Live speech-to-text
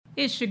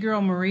It's your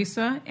girl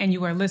Marisa, and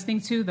you are listening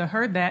to the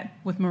Heard That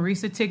with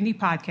Marisa Tigney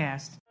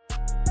podcast.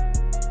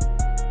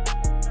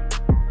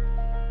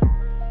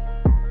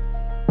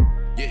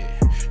 Yeah,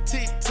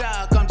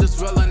 TikTok, I'm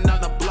just rolling on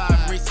the block.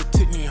 Marisa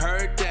Tigney,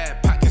 heard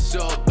that. Podcast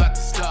show about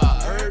to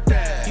start. Heard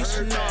that. You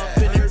should know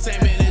if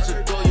entertainment is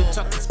your goal. You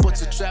talking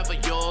sports or travel,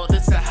 yo.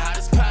 This the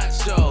hottest pod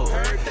show.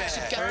 Heard that. She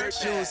got her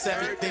shoes,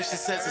 everything she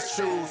says is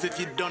truth. If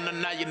you don't know,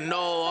 now you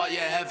know. All you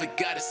ever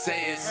gotta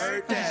say is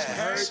heard that,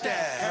 heard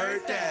that,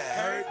 heard that,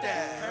 heard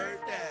that, heard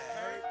that,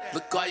 heard that.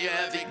 Look, all you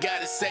ever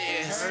gotta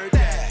say is heard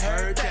that,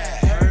 heard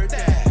that, heard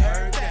that,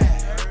 heard that, heard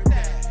that, heard that, heard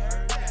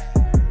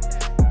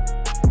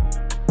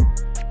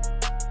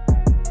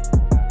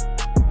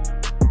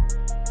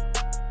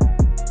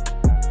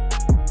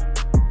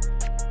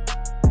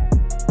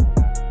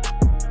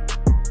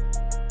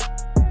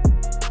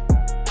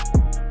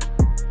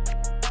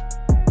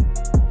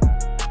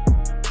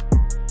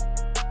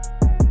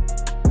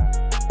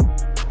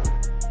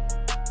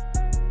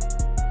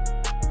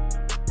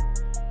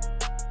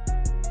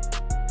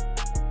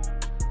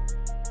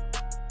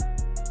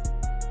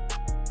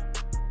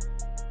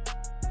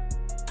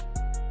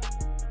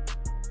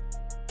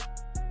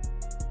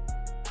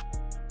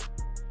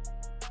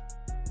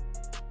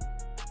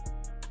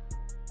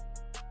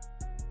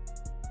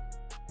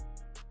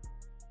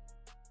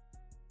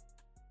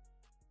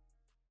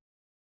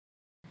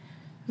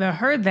The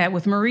Heard That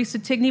with Marisa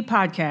Tigney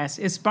podcast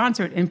is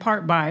sponsored in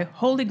part by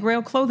Holy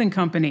Grail Clothing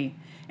Company,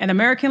 an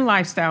American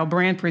lifestyle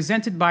brand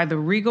presented by the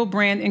Regal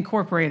Brand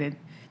Incorporated.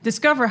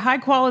 Discover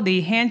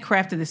high-quality,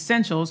 handcrafted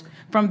essentials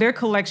from their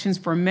collections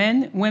for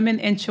men, women,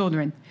 and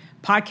children.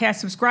 Podcast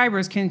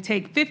subscribers can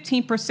take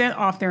 15%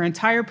 off their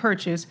entire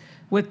purchase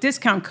with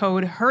discount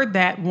code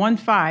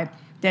HEARDTHAT15.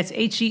 That's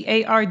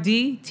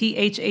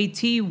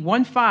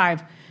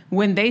HEARDTHAT15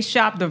 when they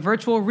shop the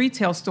virtual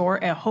retail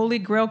store at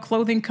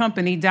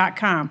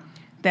holygrailclothingcompany.com.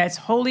 That's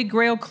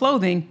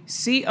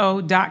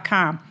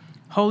holygrailclothingco.com.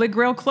 Holy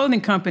Grail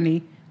Clothing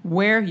Company,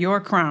 wear your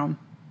crown.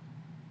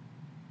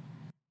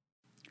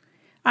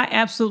 I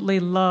absolutely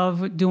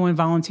love doing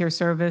volunteer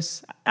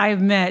service.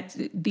 I've met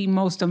the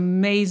most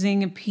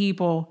amazing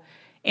people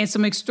and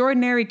some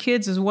extraordinary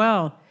kids as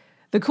well.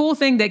 The cool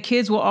thing that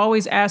kids will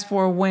always ask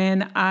for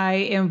when I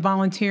am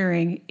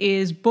volunteering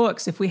is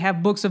books, if we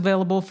have books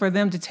available for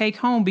them to take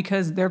home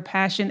because their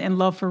passion and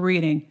love for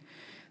reading.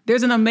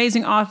 There's an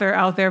amazing author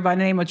out there by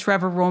the name of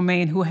Trevor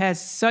Romain who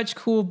has such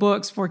cool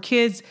books for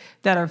kids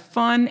that are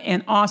fun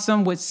and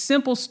awesome with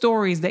simple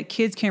stories that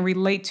kids can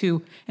relate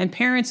to and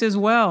parents as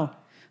well.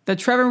 The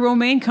Trevor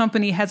Romain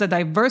Company has a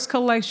diverse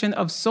collection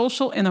of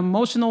social and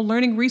emotional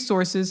learning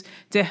resources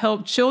to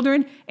help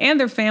children and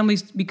their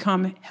families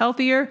become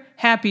healthier,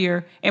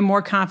 happier, and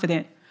more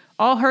confident.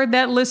 All Heard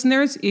That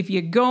listeners, if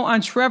you go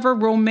on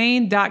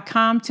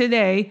trevorromain.com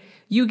today,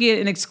 you get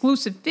an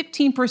exclusive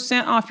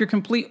 15% off your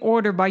complete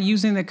order by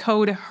using the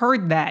code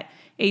HEARDTHAT,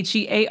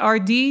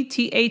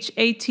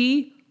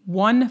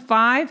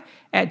 HEARDTHAT15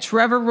 at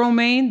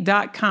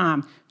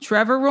trevorromain.com.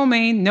 Trevor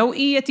Romain, no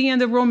E at the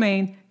end of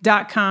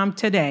Romain.com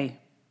today.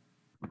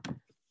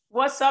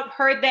 What's up,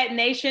 Heard That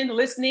Nation,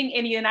 listening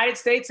in the United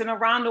States and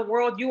around the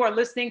world? You are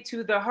listening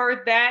to the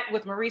Heard That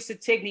with Marisa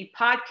Tigney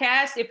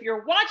podcast. If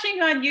you're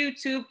watching on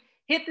YouTube,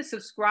 hit the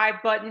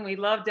subscribe button. We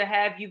love to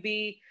have you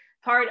be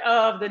part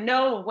of the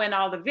know when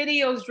all the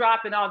videos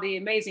drop and all the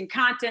amazing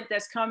content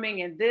that's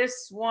coming. And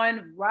this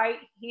one right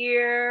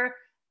here,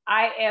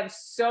 I am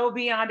so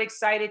beyond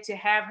excited to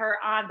have her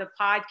on the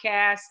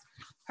podcast.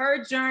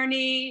 Her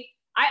journey,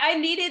 I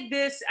needed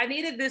this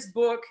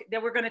book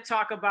that we're going to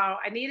talk about.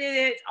 I needed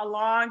it a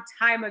long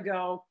time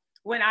ago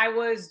when I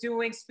was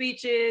doing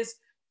speeches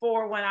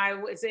for when I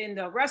was in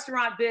the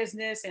restaurant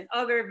business and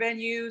other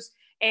venues.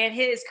 And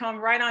it has come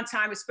right on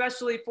time,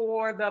 especially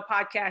for the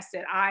podcast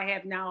that I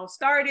have now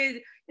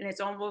started. And it's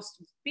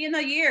almost been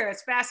a year.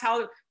 It's fast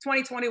how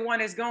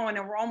 2021 is going,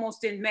 and we're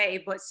almost in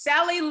May. But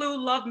Sally Lou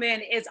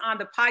Loveman is on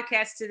the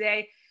podcast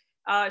today.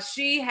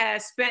 She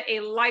has spent a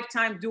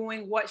lifetime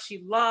doing what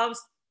she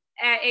loves.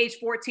 At age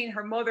 14,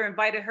 her mother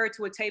invited her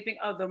to a taping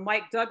of the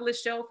Mike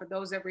Douglas Show. For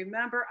those that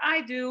remember,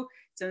 I do.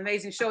 It's an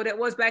amazing show that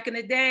was back in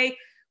the day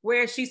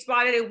where she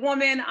spotted a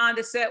woman on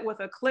the set with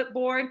a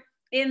clipboard.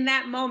 In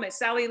that moment,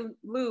 Sally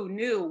Lou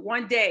knew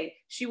one day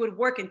she would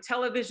work in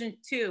television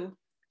too.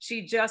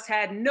 She just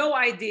had no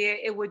idea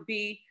it would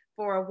be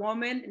for a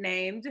woman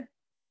named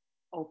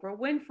Oprah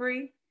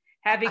Winfrey.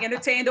 Having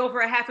entertained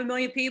over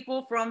 500,000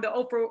 people from the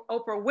Oprah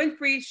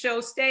Winfrey Show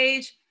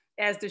stage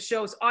as the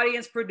show's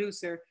audience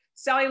producer,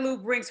 Sally Lou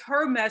brings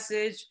her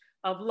message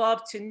of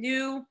love to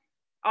new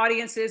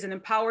audiences and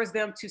empowers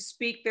them to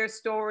speak their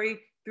story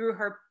through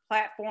her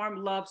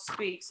platform, Love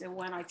Speaks. And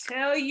when I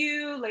tell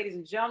you, ladies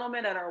and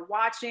gentlemen that are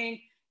watching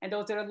and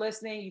those that are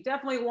listening, you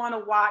definitely want to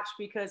watch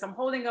because I'm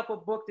holding up a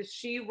book that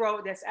she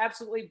wrote that's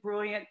absolutely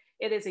brilliant.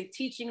 It is a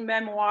teaching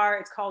memoir.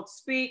 It's called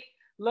Speak,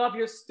 Love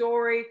Your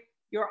Story.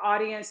 Your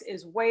audience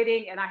is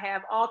waiting. And I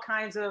have all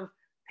kinds of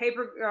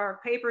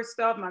paper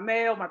stuff, my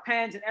mail, my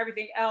pens, and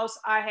everything else.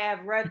 I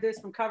have read this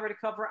from cover to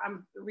cover.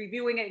 I'm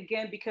reviewing it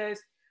again because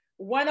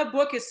when a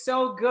book is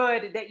so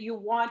good that you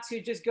want to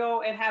just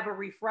go and have a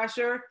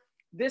refresher,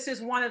 this is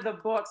one of the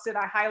books that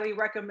I highly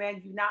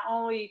recommend you not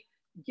only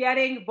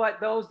getting, but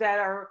those that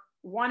are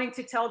wanting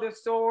to tell their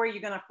story.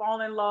 You're going to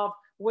fall in love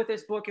with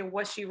this book and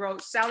what she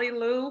wrote. Sally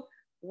Lou,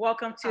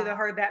 welcome to the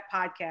Heard That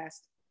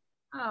podcast.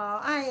 Oh,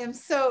 I am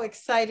so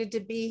excited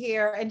to be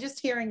here. And just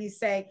hearing you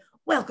say,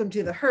 welcome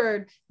to the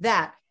Heard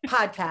That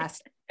podcast.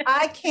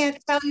 I can't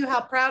tell you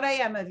how proud I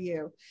am of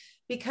you,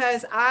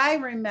 because I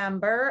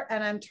remember,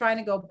 and I'm trying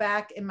to go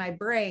back in my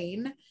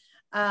brain,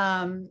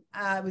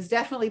 it was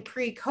definitely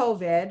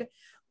pre-COVID,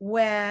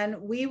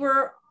 when we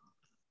were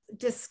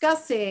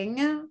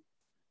discussing,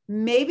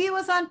 maybe it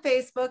was on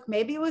Facebook,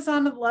 maybe it was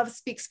on the Love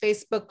Speaks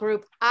Facebook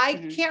group.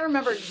 I can't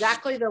remember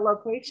exactly the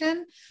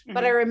location,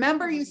 but I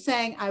remember you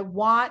saying, I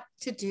want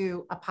to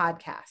do a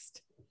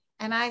podcast.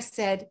 And I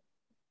said,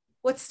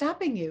 what's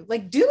stopping you?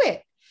 Like, do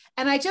it.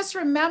 And I just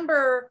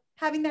remember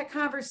having that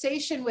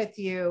conversation with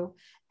you.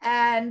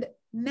 And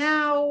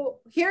now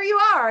here you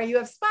are, you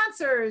have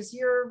sponsors,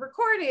 you're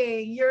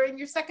recording, you're in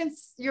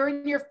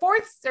your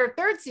fourth or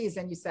third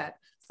season, you said,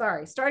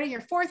 sorry, starting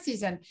your fourth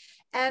season.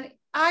 And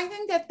I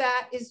think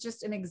that is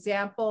just an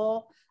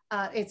example.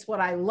 It's what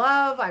I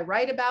love. I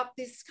write about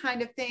these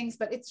kind of things,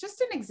 but it's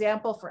just an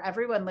example for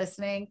everyone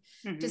listening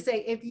to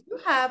say, if you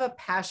have a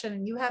passion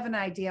and you have an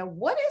idea,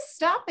 what is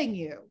stopping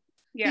you?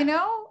 Yeah. You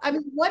know, I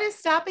mean, what is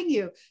stopping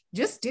you?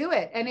 Just do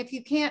it. And if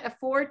you can't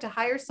afford to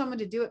hire someone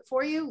to do it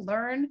for you,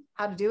 learn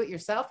how to do it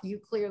yourself. You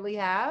clearly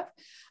have.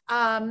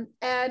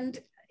 And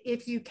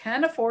if you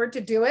can afford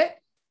to do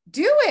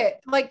it.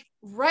 Like,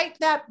 write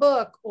that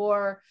book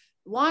or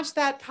launch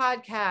that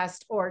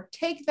podcast or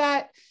take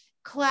that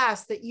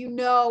class that you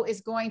know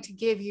is going to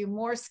give you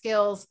more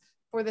skills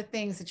for the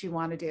things that you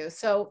want to do.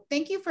 So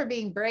thank you for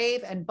being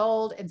brave and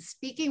bold and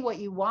speaking what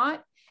you want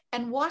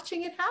and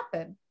watching it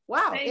happen.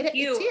 Wow, Thank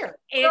you. It's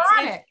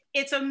here.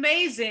 It's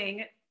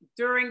amazing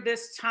during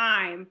this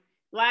time.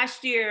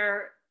 Last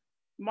year,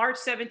 March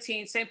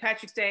 17th, St.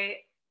 Patrick's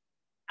Day,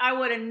 I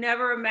would have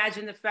never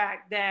imagined the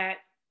fact that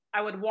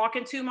I would walk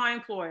into my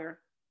employer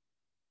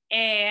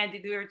and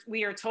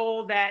we are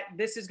told that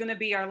this is going to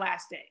be our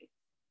last day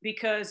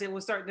because it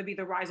was starting to be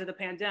the rise of the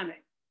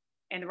pandemic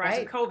and the rise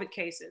of COVID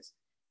cases.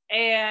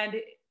 And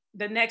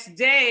the next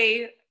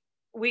day,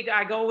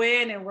 I go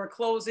in and we're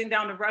closing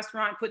down the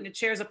restaurant, putting the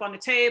chairs up on the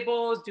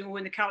tables,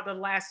 doing the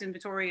last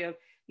inventory of,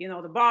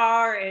 the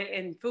bar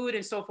and food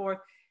and so forth.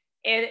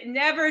 And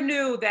never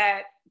knew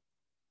that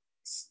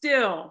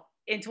still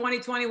in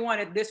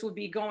 2021, this would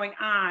be going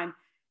on.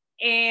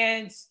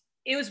 And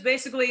it was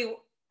basically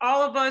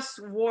all of us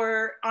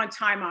were on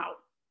timeout,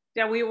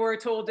 that we were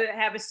told to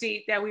have a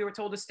seat, that we were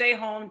told to stay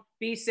home,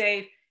 be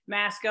safe,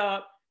 mask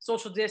up,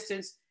 social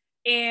distance.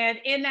 And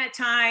in that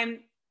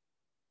time,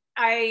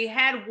 I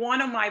had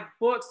one of my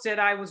books that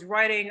I was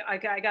writing. I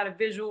got a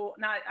visual,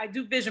 I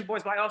do vision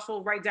boards, but I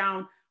also write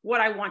down what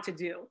I want to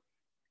do.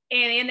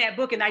 And in that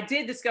book, and I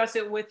did discuss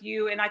it with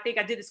you, and I think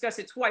I did discuss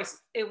it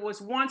twice. It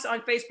was once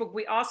on Facebook.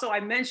 I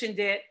mentioned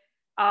it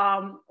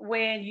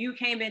when you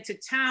came into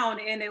town,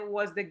 and it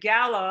was the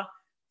gala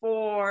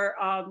for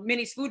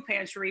Minnie's Food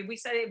Pantry. We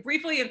said it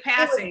briefly in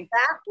passing.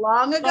 That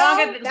long ago?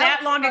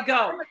 That long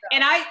ago.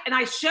 And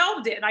I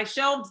shelved it. And I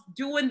shelved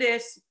doing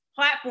this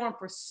platform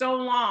for so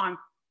long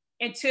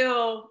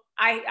until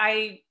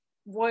I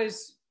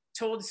was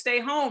told to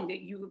stay home,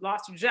 that you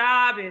lost your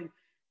job, and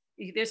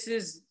this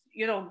is,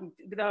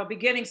 the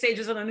beginning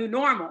stages of the new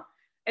normal.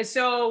 And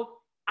so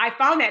I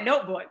found that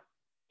notebook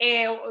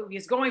and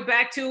was going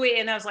back to it,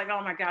 and I was like,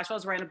 oh my gosh, I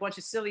was writing a bunch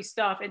of silly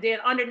stuff. And then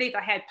underneath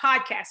I had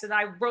podcasts, and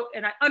I wrote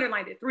and I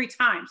underlined it 3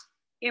 times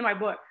in my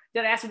book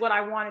that that's what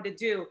I wanted to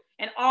do.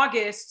 And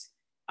August,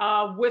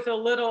 with a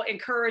little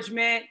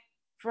encouragement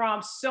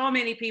from so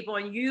many people,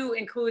 and you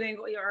including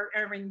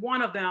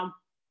one of them,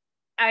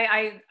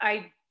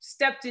 I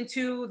stepped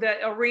into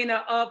the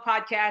arena of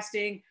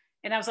podcasting,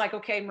 and I was like,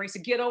 okay,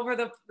 Marisa, get over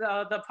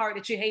the part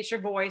that you hate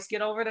your voice,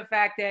 get over the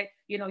fact that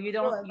you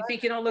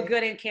think you don't look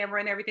good in camera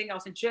and everything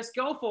else, and just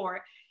go for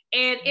it.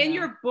 And in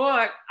your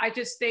book, I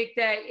just think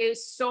that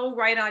it's so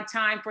right on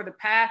time for the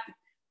path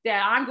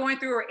that I'm going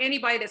through, or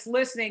anybody that's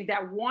listening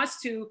that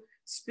wants to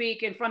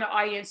speak in front of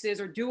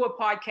audiences or do a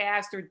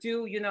podcast or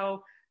do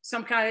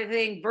some kind of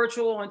thing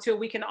virtual until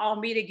we can all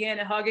meet again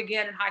and hug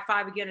again and high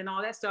five again and all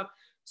that stuff.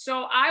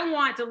 So I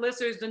want the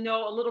listeners to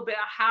know a little bit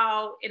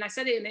how, and I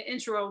said it in the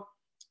intro,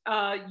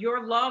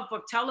 your love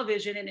of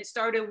television, and it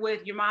started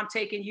with your mom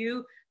taking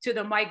you to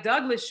the Mike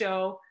Douglas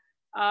show.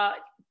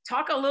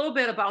 Talk a little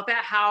bit about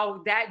that,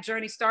 how that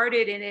journey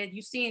started, and then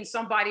you seeing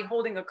somebody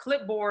holding a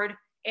clipboard,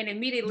 and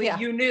immediately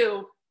you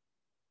knew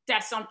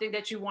that's something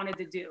that you wanted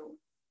to do.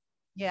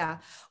 Yeah,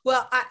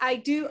 well, I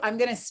do. I'm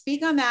going to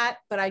speak on that,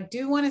 but I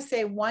do want to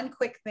say one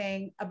quick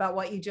thing about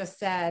what you just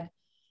said.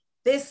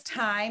 This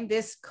time,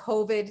 this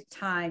COVID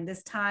time,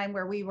 this time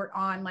where we were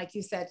on, like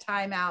you said,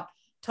 timeout,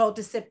 told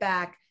to sit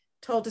back,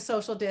 told to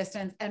social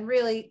distance, and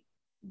really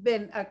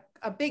been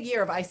a big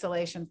year of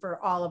isolation for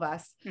all of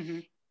us.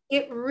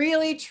 it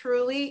really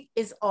truly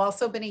is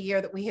also been a year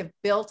that we have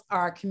built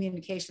our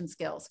communication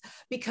skills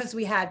because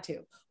we had to.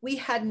 We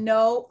had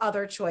no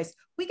other choice.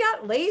 We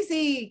got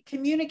lazy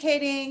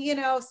communicating,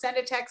 send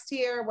a text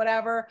here,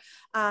 whatever.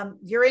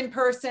 You're in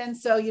person,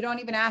 so you don't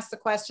even ask the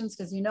questions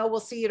because we'll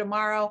see you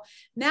tomorrow.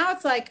 Now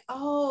it's like,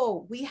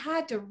 oh, we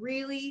had to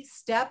really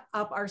step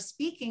up our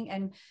speaking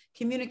and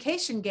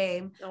communication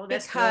game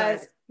because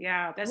good.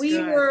 Yeah, that's we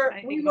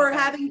good. we were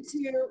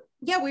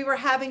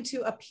having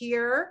to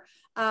appear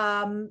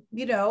on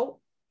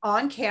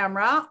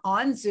camera,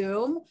 on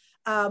Zoom.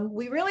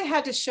 We really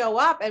had to show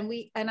up,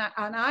 and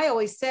I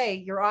always say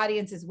your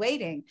audience is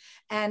waiting.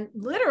 And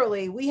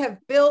literally we have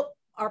built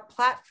our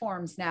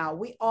platforms now.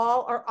 We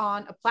all are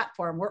on a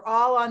platform. We're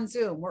all on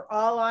Zoom. We're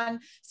all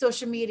on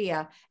social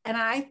media. And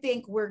I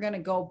think we're going to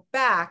go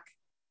back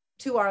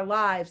to our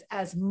lives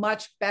as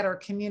much better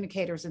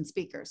communicators and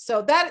speakers.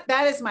 So that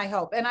is my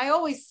hope. And I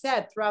always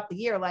said throughout the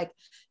year, like,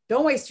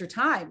 don't waste your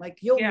time. Like,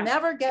 you'll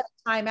never get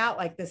time out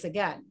like this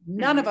again.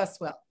 None of us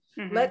will.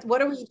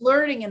 What are we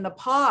learning in the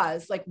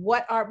pause? Like,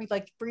 what are we,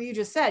 like, for you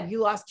just said, you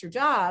lost your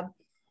job,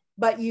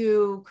 but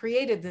you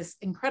created this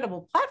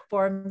incredible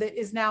platform that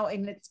is now,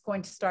 and it's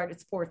going to start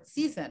its 4th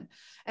season.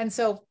 And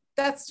so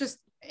that's just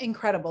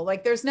incredible.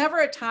 Like, there's never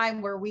a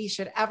time where we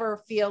should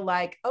ever feel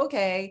like,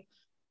 okay,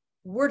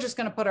 we're just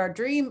going to put our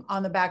dream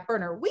on the back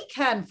burner. We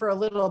can for a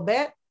little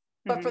bit,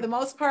 but for the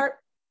most part,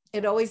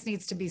 it always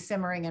needs to be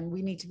simmering, and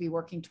we need to be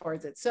working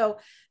towards it. So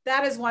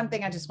that is one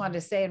thing I just wanted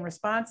to say in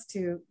response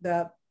to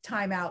the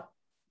timeout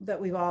that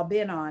we've all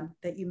been on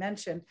that you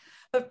mentioned.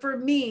 But for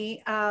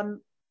me,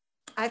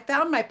 I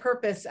found my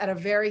purpose at a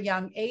very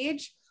young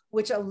age,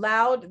 which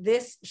allowed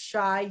this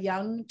shy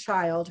young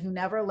child who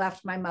never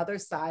left my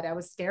mother's side. I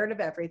was scared of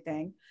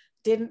everything,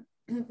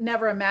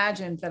 never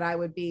imagined that I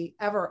would be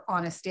ever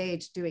on a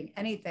stage doing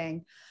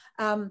anything.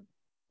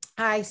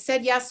 I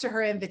said yes to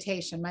her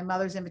invitation, my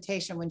mother's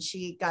invitation, when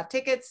she got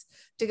tickets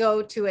to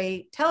go to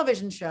a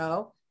television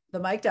show, The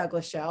Mike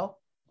Douglas Show,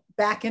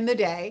 back in the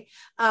day.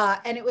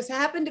 And it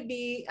happened to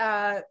be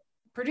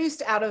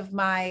produced out of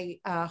my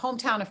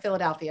hometown of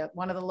Philadelphia,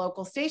 one of the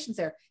local stations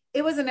there.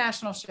 It was a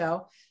national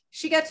show.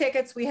 She got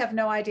tickets. We have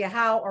no idea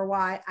how or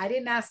why. I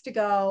didn't ask to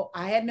go.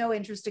 I had no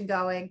interest in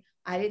going.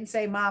 I didn't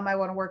say, Mom, I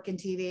want to work in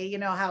TV. You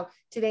know how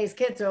today's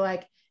kids are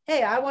like,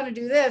 hey, I want to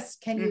do this.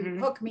 Can you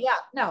hook me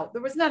up? No,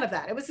 there was none of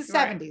that. It was the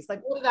 70s.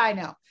 Like, what did I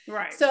know?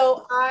 Right.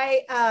 So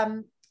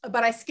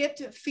but I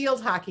skipped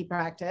field hockey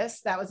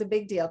practice. That was a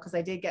big deal because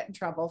I did get in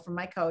trouble from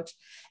my coach.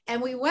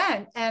 And we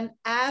went. And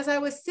as I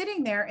was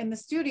sitting there in the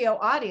studio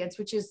audience,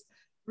 which is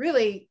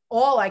really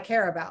all I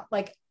care about,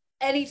 like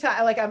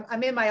anytime, like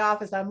I'm in my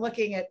office, I'm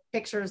looking at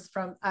pictures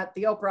from at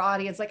the Oprah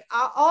audience. Like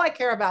all I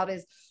care about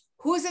is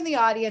who's in the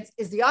audience.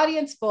 Is the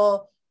audience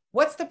full?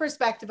 What's the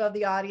perspective of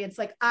the audience?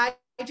 Like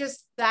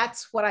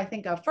that's what I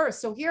think of first.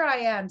 So here I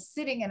am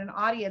sitting in an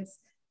audience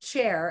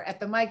chair at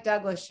the Mike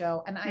Douglas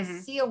Show, and I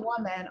see a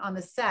woman on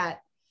the set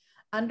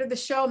under the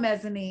show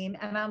mezzanine,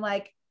 and I'm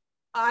like,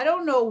 I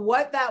don't know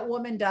what that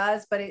woman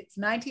does, but it's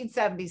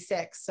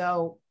 1976,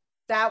 so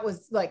that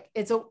was like,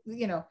 it's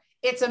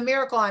a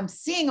miracle I'm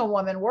seeing a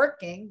woman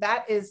working.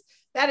 That is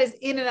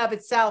in and of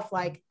itself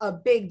like a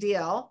big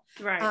deal,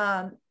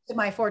 right? To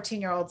my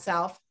 14-year-old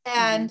self.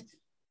 And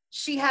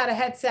she had a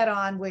headset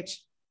on,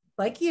 which,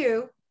 like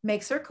you,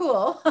 makes her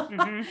cool. Of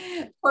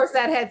course,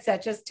 that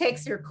headset just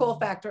takes your cool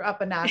factor up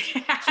a notch.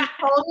 She's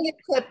holding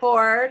a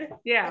clipboard.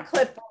 Yeah. A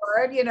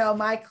clipboard,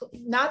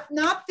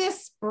 not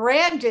this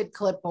branded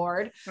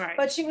clipboard, right,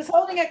 but she was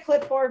holding a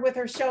clipboard with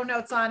her show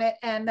notes on it,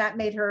 and that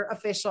made her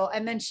official.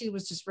 And then she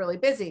was just really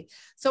busy.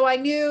 So I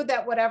knew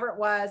that whatever it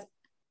was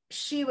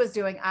she was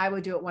doing, I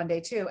would do it one day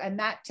too. And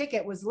that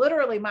ticket was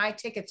literally my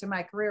ticket to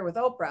my career with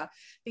Oprah,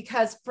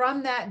 because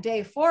from that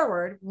day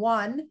forward,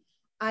 1,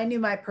 I knew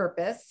my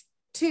purpose.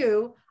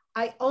 2,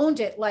 I owned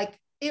it like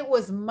it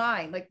was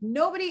mine. Like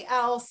nobody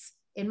else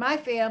in my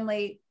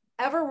family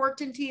ever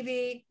worked in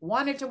TV,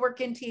 wanted to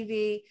work in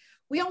TV.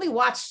 We only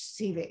watched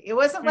TV. It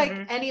wasn't like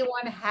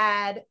anyone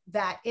had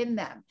that in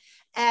them.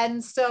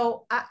 And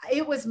so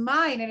it was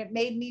mine, and it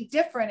made me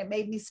different. It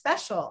made me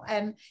special,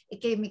 and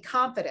it gave me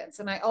confidence.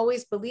 And I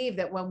always believe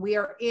that when we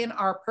are in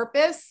our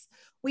purpose,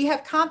 we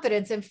have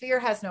confidence and fear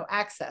has no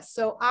access.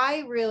 So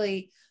I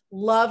really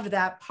loved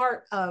that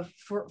part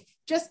for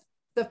just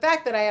the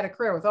fact that I had a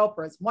career with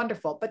Oprah is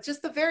wonderful, but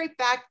just the very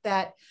fact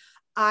that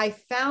I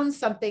found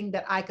something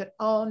that I could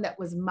own, that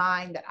was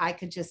mine, that I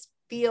could just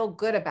feel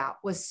good about,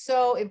 was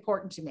so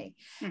important to me.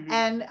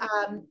 And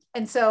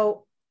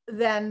so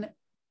then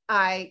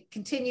I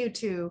continued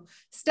to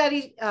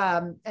study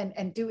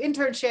and do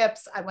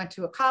internships. I went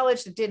to a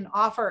college that didn't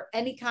offer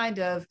any kind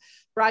of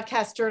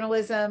broadcast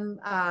journalism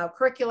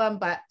curriculum,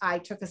 but I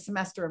took a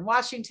semester in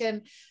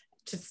Washington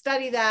to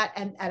study that,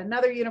 and at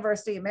another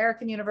university,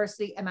 American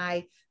University. And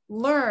I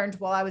learned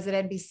while I was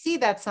at NBC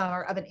that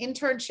summer of an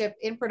internship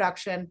in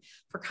production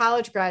for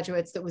college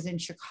graduates that was in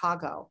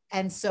Chicago.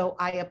 And so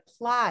I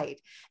applied.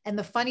 And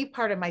the funny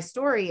part of my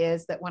story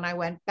is that when I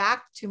went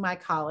back to my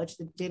college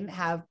that didn't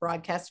have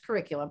broadcast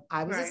curriculum,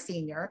 I was a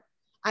senior.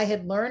 I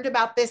had learned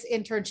about this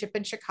internship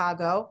in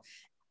Chicago.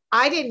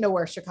 I didn't know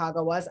where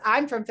Chicago was.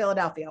 I'm from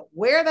Philadelphia.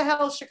 Where the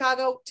hell is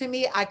Chicago to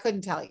me? I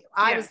couldn't tell you.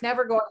 I was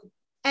never going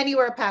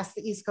anywhere past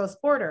the East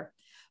Coast border.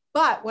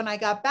 But when I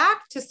got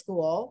back to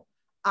school,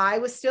 I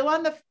was still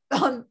on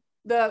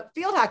the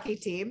field hockey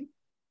team.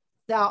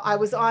 Now I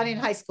was on in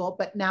high school,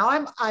 but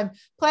now I'm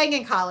playing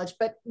in college,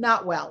 but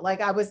not well.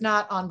 Like I was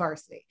not on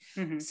varsity.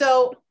 Mm-hmm.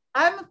 So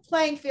I'm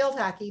playing field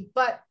hockey,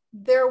 but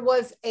there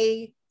was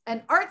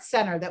an art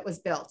center that was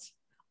built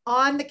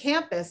on the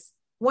campus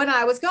when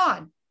I was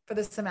gone for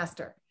the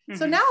semester. Mm-hmm.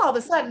 So now all of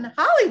a sudden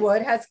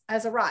Hollywood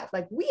has arrived.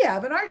 Like we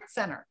have an art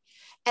center.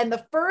 And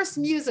the first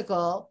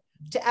musical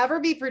to ever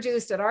be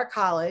produced at our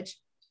college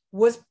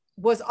was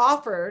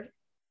offered,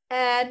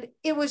 and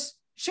it was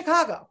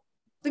Chicago,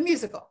 the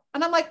musical.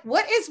 And I'm like,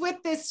 what is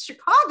with this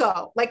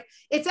Chicago? Like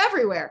it's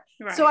everywhere.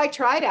 Right. So I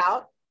tried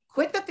out,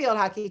 quit the field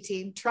hockey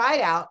team,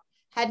 tried out,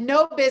 had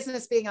no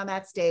business being on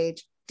that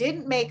stage,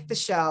 didn't make the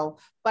show,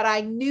 but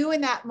I knew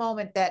in that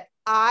moment that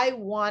I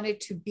wanted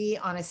to be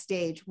on a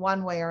stage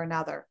one way or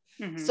another.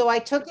 Mm-hmm. So I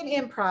took an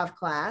improv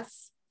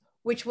class,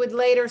 which would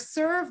later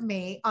serve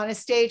me on a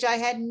stage I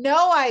had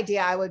no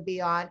idea I would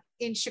be on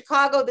in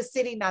Chicago, the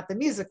city, not the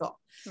musical.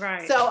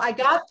 Right. So I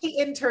got the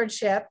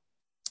internship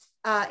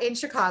in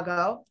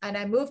Chicago, and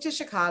I moved to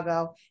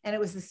Chicago, and it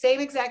was the same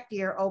exact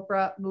year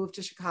Oprah moved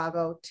to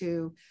Chicago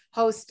to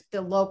host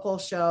the local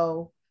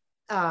show,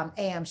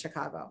 AM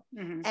Chicago.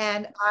 Mm-hmm.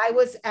 And I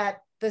was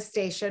at the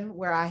station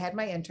where I had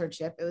my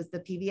internship. It was the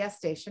PBS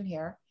station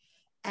here.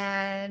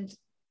 And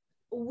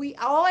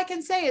all I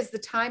can say is the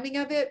timing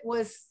of it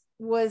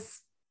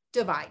was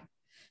divine,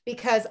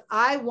 because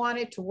I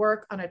wanted to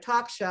work on a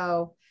talk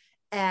show.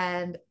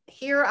 And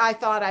here I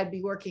thought I'd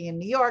be working in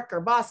New York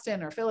or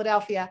Boston or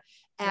Philadelphia.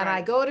 And right.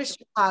 I go to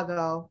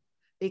Chicago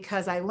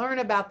because I learned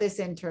about this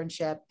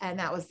internship. And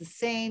that was the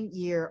same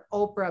year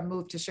Oprah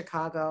moved to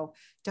Chicago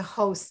to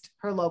host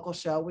her local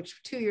show,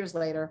 which 2 years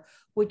later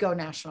would go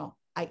national.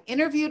 I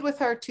interviewed with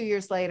her 2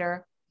 years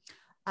later.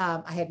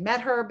 I had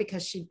met her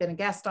because she'd been a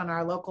guest on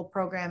our local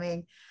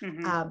programming.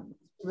 Mm-hmm.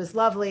 It was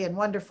lovely and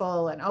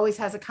wonderful and always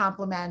has a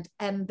compliment.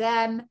 And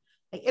then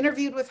I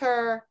interviewed with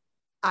her.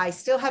 I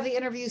still have the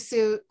interview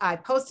suit. I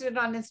posted it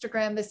on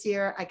Instagram this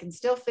year. I can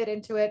still fit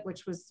into it,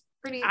 which was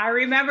pretty. I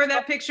remember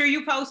that picture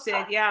you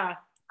posted. Yeah.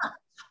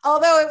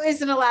 Although it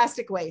was an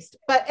elastic waist.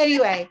 But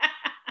anyway,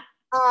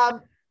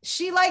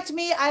 she liked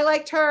me. I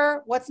liked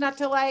her. What's not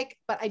to like?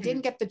 But I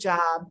didn't get the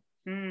job.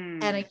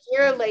 And a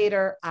year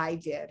later, I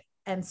did.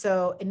 And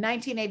so in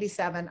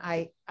 1987,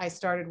 I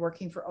started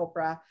working for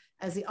Oprah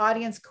as the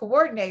audience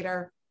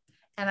coordinator.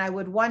 And I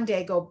would one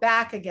day go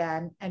back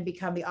again and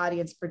become the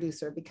audience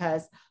producer,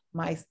 because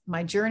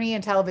my journey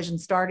in television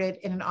started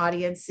in an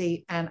audience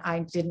seat, and I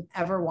didn't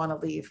ever want to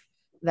leave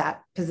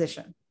that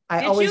position.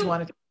 I always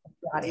wanted to be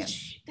the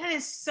audience. That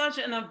is such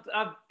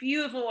a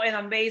beautiful and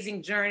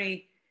amazing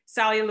journey,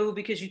 Sally Lou,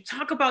 because you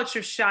talk about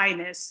your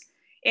shyness.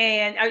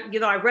 And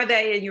I read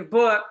that in your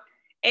book.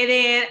 And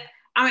then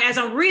as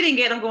I'm reading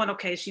it, I'm going,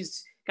 okay,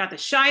 she's got the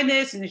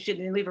shyness and she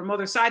didn't leave her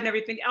mother's side and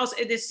everything else.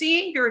 And then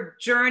seeing your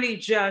journey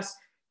just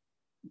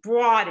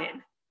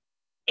broaden.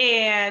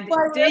 And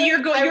then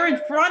you're in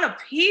front of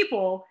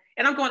people,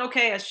 and I'm going,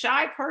 okay, a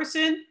shy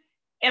person.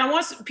 And I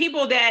want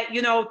people that,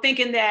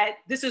 thinking that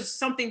this is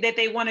something that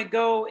they want to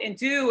go and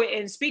do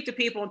and speak to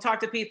people and talk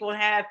to people and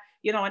have,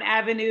 an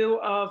avenue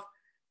of,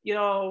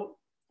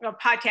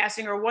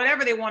 podcasting or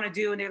whatever they want to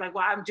do. And they're like,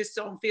 well, I just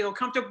don't feel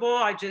comfortable.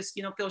 I just,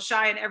 feel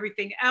shy and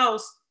everything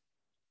else.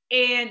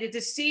 And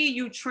to see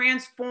you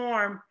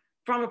transform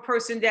from a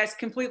person that's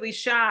completely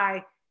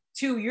shy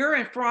to you're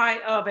in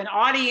front of an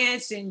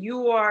audience, and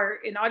you are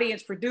an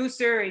audience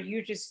producer, and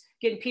you're just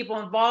getting people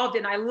involved.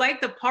 And I like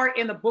the part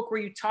in the book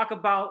where you talk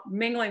about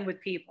mingling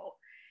with people,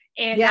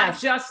 and not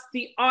just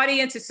the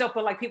audience itself,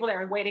 but like people that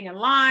are waiting in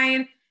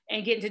line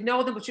and getting to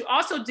know them. But you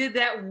also did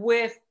that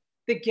with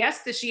the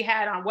guests that she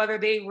had on, whether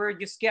they were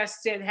just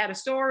guests that had a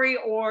story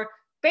or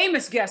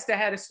famous guests that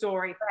had a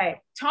story. Right.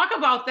 Talk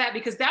about that,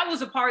 because that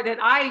was a part that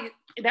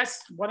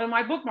that's one of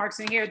my bookmarks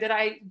in here that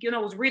I,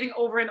 was reading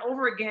over and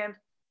over again.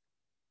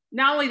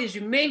 Not only did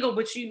you mingle,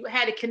 but you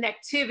had a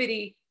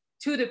connectivity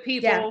to the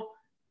people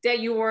that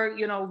you were,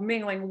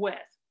 mingling with.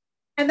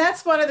 And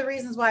that's one of the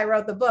reasons why I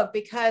wrote the book,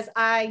 because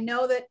I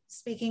know that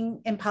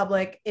speaking in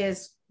public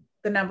is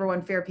the number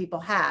one fear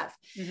people have.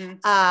 Mm-hmm.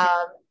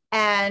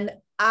 And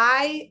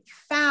I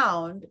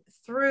found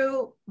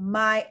through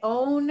my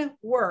own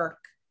work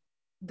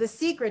the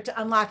secret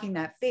to unlocking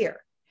that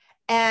fear.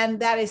 And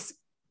that is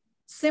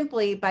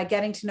simply by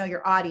getting to know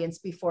your audience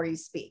before you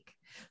speak.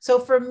 So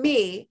for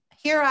me,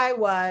 here I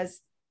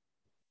was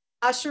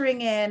ushering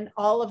in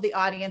all of the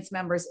audience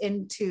members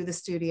into the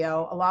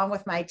studio along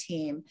with my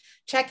team,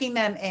 checking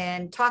them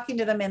in, talking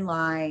to them in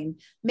line,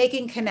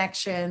 making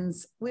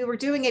connections. We were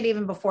doing it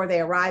even before they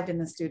arrived in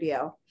the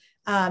studio.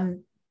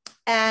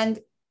 And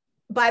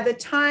by the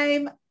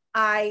time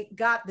I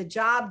got the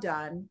job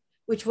done,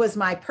 which was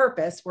my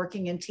purpose,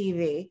 working in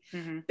TV,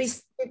 mm-hmm.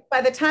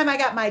 by the time I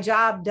got my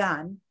job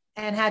done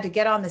and had to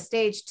get on the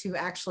stage to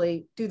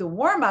actually do the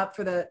warm-up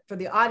for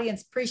the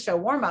audience pre-show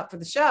warm-up for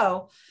the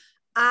show,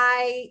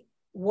 I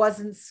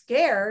wasn't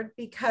scared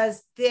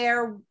because they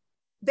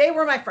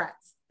were my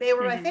friends. They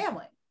were my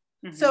family.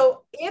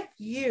 So if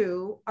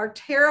you are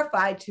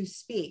terrified to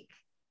speak,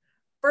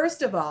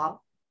 first of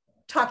all,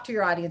 talk to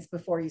your audience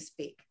before you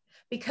speak,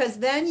 because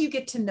then you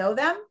get to know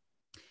them.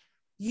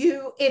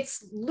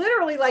 It's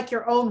literally like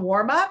your own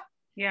warm-up.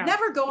 Yeah.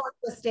 Never go on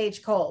the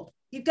stage cold.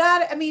 You got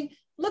to, I mean,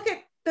 look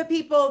at the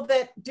people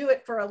that do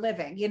it for a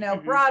living, you know,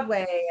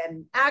 Broadway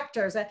and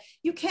actors.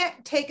 You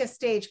can't take a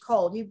stage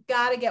cold. You've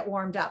got to get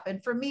warmed up.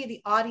 And for me,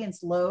 the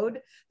audience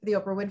load for the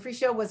Oprah Winfrey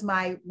Show was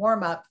my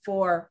warm-up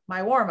for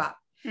my warm-up.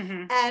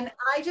 And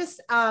I just,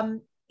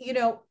 you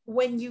know,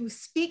 when you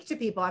speak to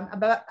people, I'm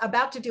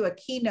about to do a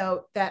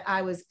keynote that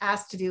I was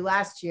asked to do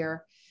last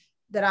year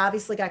that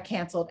obviously got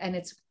canceled, and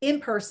it's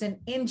in person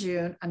in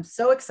June. I'm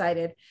so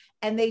excited.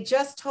 And they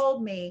just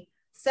told me,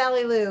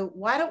 Sally Lou,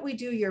 why don't we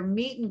do your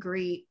meet and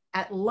greet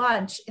at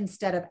lunch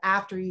instead of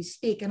after you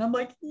speak? And I'm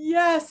like,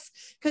 yes,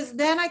 because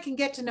then I can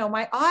get to know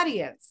my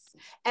audience.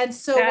 And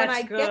so when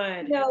I get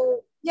to know,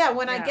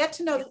 I get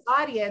to know the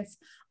audience,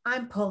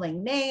 I'm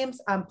pulling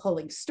names, I'm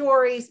pulling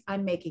stories,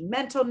 I'm making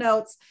mental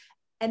notes.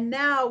 And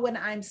now when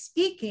I'm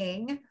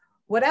speaking,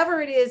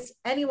 whatever it is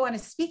anyone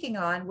is speaking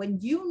on, when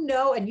you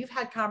know, and you've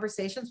had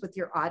conversations with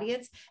your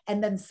audience,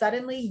 and then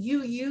suddenly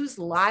you use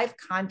live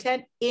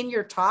content in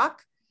your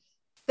talk,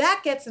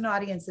 that gets an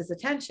audience's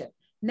attention.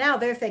 Now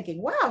they're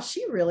thinking, wow,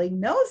 she really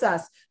knows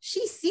us.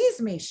 She sees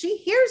me. She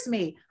hears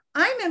me.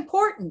 I'm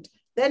important.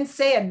 Then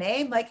say a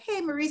name like,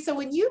 hey, Marisa,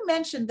 when you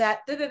mentioned that,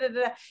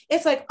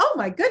 it's like, oh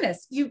my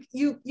goodness,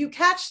 you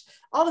catch,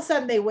 all of a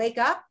sudden they wake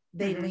up,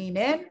 they lean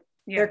in,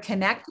 they're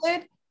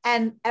connected,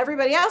 and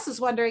everybody else is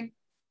wondering,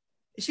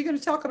 is she going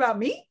to talk about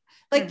me?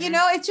 Like, you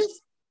know,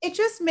 it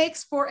just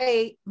makes for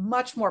a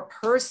much more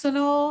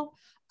personal,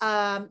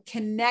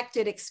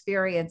 connected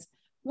experience.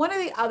 One of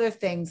the other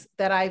things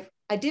that I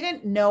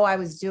didn't know I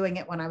was doing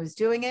it when I was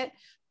doing it,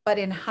 but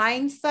in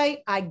hindsight,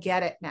 I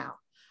get it now.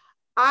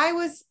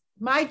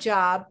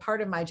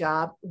 Part of my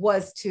job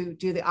was to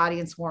do the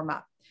audience warm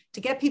up,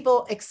 to get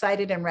people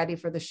excited and ready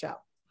for the show.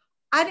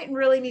 I didn't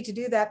really need to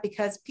do that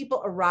because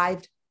people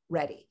arrived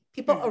ready.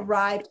 People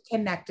arrived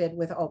connected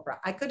with Oprah.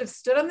 I could have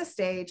stood on the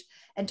stage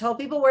and told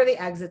people where the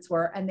exits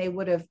were, and they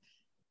would have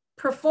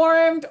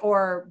performed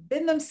or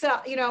been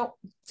themselves, you know,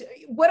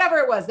 whatever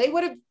it was, they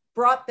would have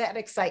brought that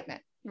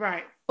excitement.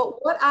 Right.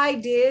 But what I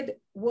did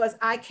was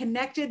I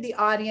connected the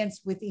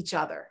audience with each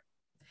other.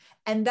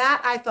 And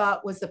that I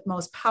thought was the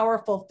most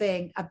powerful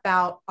thing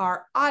about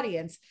our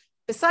audience,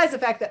 besides the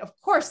fact that, of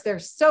course, they're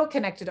so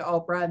connected to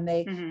Oprah and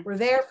they were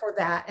there for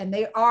that. And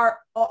they are,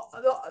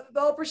 the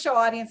Oprah Show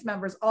audience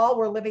members all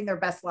were living their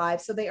best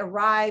lives. So they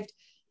arrived,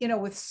 you know,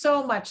 with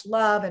so much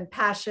love and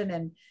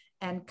passion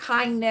and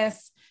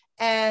kindness.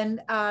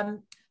 And,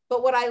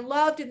 but what I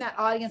loved in that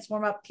audience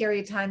warm-up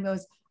period of time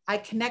was I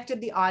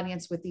connected the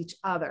audience with each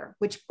other,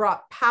 which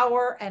brought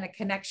power and a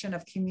connection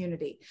of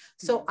community.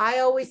 So I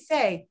always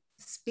say,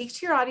 speak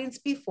to your audience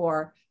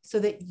before so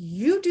that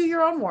you do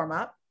your own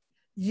warm-up,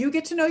 you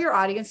get to know your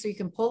audience so you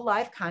can pull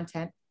live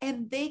content,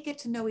 and they get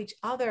to know each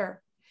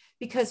other.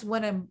 Because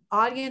when an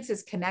audience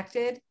is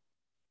connected,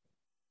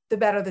 the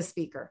better the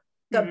speaker.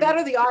 The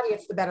better the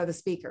audience, the better the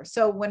speaker.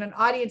 So when an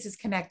audience is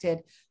connected,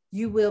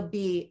 you will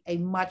be a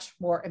much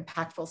more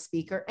impactful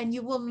speaker, and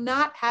you will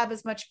not have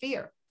as much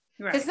fear.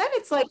 Because then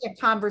it's like a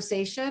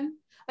conversation.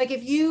 Like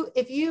if you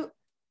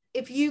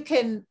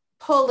can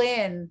pull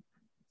in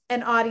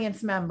an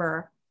audience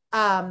member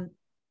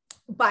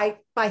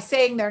by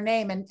saying their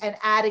name and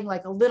adding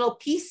like a little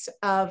piece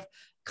of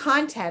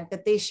content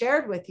that they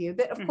shared with you,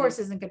 that of course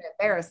isn't going to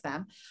embarrass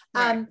them.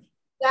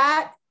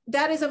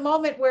 That is a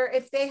moment where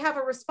if they have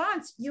a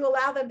response, you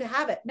allow them to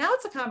have it. Now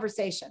it's a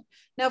conversation.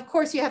 Now, of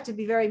course, you have to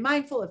be very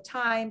mindful of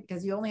time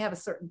because you only have a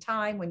certain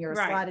time when you're a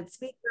slotted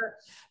speaker.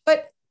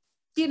 But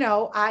you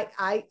know,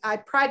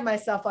 I pride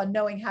myself on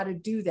knowing how to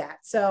do that.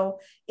 So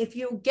if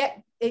you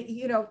get,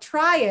 you know,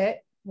 try it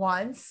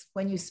once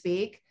when you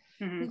speak,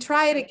 and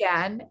try it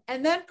again,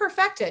 and then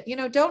perfect it. You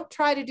know, don't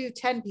try to do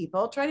 10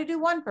 people, try to do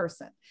one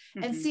person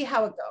and see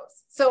how it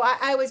goes. So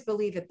I always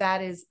believe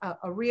that is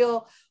a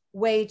real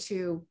way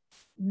to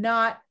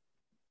not,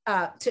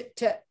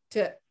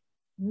 to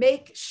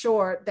make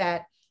sure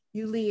that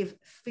you leave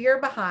fear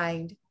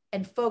behind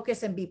and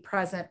focus and be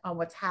present on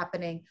what's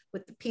happening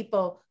with the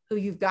people who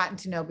you've gotten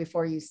to know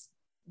before you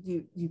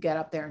get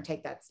up there and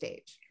take that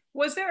stage.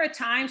 Was there a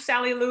time,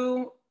 Sally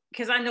Lou,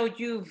 because I know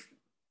you've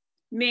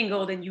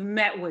mingled and you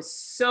met with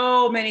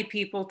so many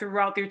people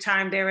throughout your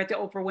time there at the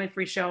Oprah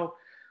Winfrey Show.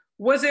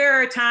 Was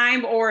there a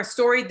time or a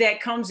story that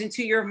comes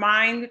into your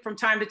mind from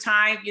time to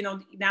time, you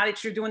know, now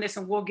that you're doing this,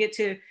 and we'll get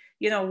to,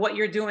 you know, what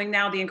you're doing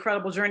now, the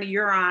incredible journey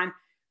you're on,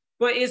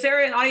 but is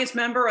there an audience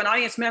member, an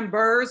audience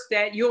members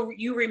that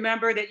you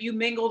remember that you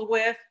mingled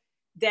with,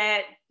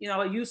 that, you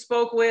know, you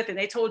spoke with and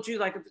they told you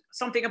like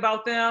something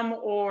about them,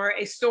 or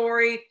a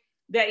story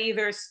that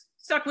either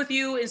stuck with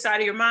you inside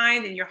of your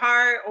mind and your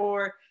heart,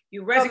 or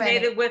you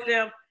resonated with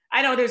them?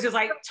 I know there's just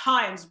like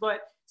tons, but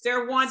is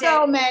there one So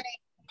that many.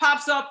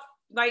 pops up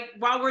like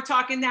while we're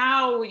talking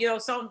now? You know,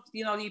 some,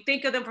 you know, you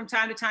think of them from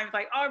time to time,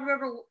 like, oh, I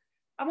remember,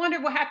 I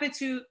wonder what happened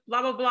to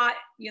blah blah blah.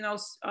 You know,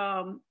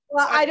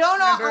 Well, I don't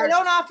know. remember- I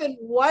don't often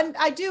wonder.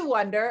 I do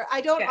wonder.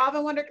 I don't Yeah.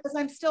 often wonder because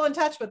I'm still in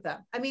touch with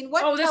them. I mean,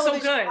 what Oh, that's so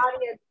television good.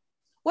 audience?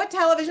 What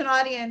television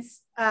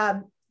audience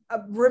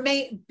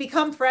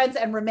become friends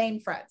and remain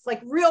friends,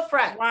 like real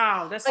friends?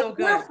 Wow, that's Like so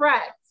good. we're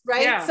friends,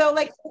 right? Yeah. So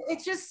like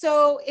it's just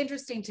so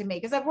interesting to me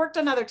because I've worked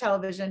on other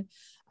television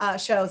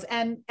shows,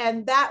 and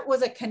that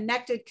was a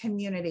connected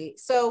community.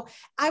 So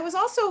I was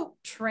also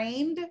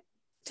trained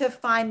to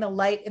find the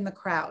light in the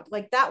crowd.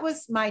 Like that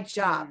was my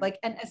job. Like,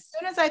 and as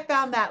soon as I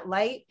found that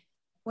light,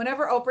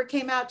 whenever Oprah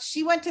came out,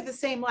 she went to the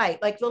same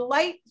light. Like the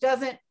light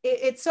doesn't,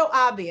 it's so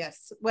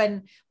obvious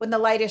when the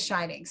light is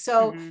shining.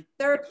 So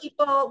there are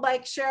people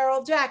like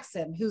Cheryl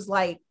Jackson, whose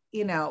light,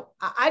 you know,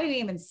 I didn't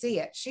even see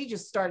it. She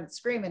just started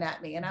screaming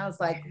at me. And I was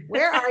like,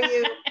 where are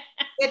you?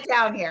 Get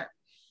down here.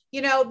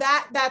 You know,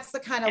 that's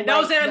the kind of, and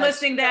those that are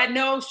listening that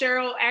know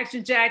Cheryl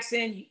Action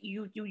Jackson,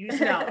 you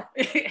know,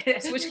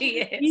 that's what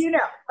she is. You know,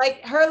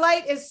 like her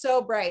light is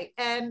so bright.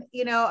 And,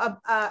 you know,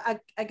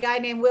 a guy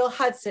named Will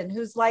Hudson,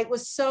 whose light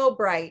was so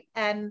bright,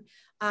 and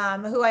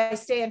who I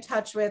stay in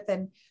touch with,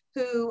 and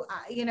who,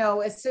 you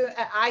know, as soon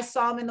I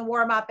saw him in the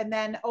warm up, and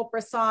then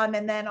Oprah saw him,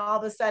 and then all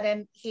of a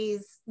sudden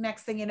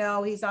next thing you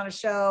know, he's on a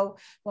show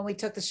when we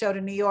took the show to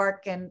New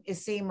York, and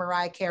is seeing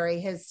Mariah Carey,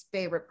 his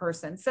favorite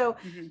person. So,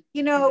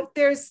 you know,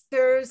 there's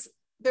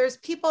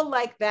people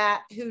like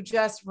that who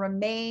just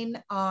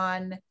remain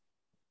on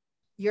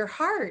your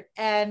heart.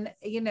 And,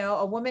 you know,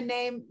 a woman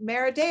named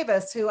Mara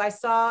Davis, who I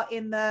saw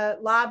in the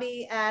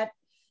lobby at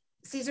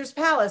Caesar's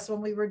Palace when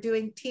we were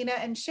doing Tina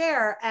and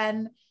Cher.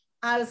 And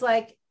I was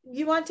like,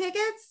 you want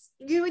tickets?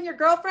 You and your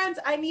girlfriends?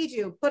 I need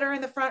you. Put her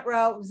in the front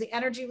row. It was the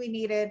energy we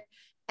needed.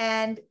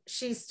 And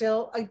she's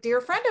still a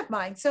dear friend of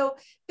mine. So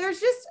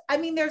there's just, I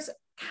mean, there's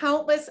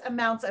countless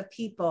amounts of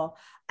people.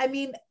 I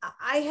mean,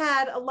 I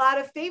had a lot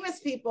of famous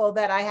people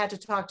that I had to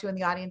talk to in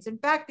the audience. In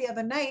fact, the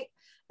other night,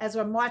 as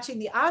I'm watching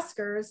the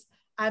Oscars,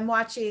 I'm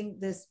watching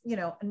this, you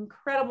know,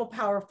 incredible,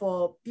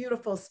 powerful,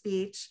 beautiful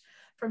speech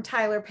from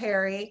Tyler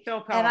Perry. So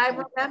powerful. And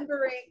I'm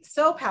remembering,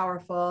 so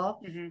powerful.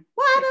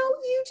 Why don't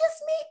you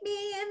just meet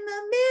me in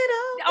the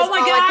middle? Oh my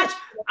gosh,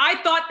 I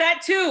thought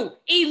that too.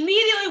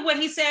 Immediately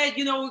when he said,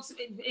 you know,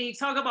 he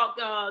talked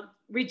about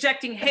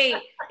rejecting hate,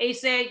 he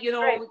said, you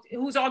know,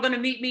 who's all going to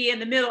meet me in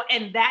the middle?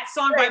 And that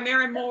song by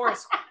Maren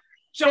Morris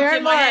jumped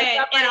in my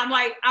head. And I'm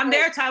like, I'm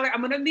there, Tyler. I'm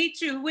going to meet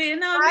you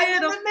in the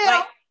middle.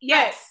 Like,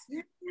 yes.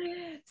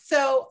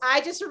 So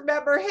I just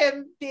remember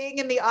him being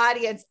in the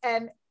audience,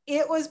 and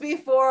it was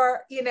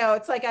before, you know,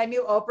 it's like I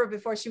knew Oprah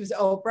before she was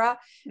Oprah.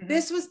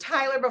 This was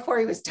Tyler before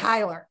he was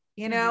Tyler,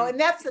 you know, and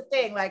that's the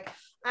thing. Like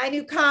I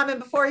knew Common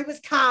before he was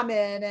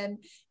Common, and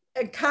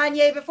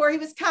Kanye before he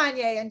was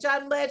Kanye, and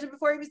John Legend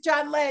before he was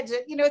John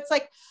Legend. You know, it's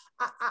like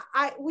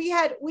we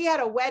had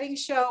a wedding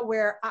show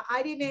where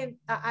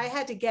I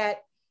had to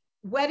get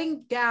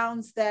wedding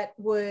gowns that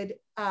would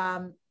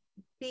I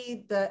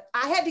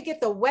had to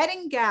get the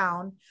wedding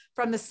gown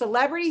from the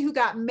celebrity who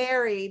got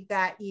married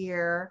that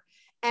year,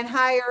 and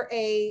hire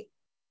a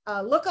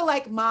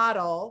lookalike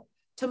model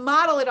to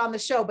model it on the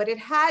show, but it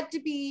had to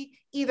be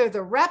either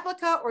the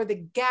replica or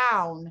the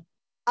gown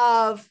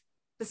of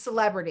the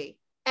celebrity.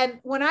 And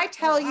when I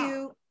tell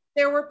you,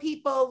 there were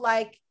people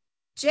like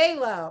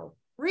J-Lo,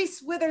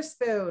 Reese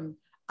Witherspoon,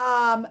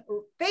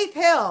 Faith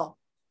Hill,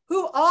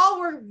 who all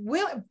were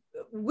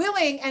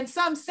willing, and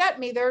some sent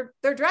me their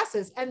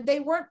dresses, and they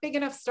weren't big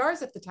enough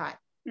stars at the time.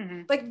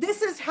 Like,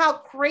 this is how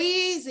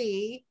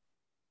crazy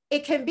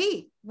it can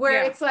be,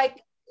 where it's like,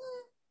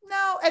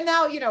 no. And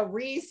now, you know,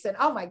 Reese, and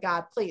oh my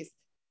God, please,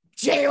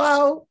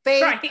 J-Lo,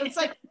 Faith, it's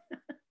like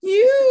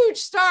huge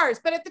stars.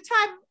 But at the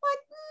time, like,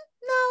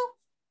 no,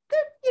 they're,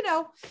 you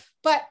know,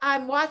 but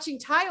I'm watching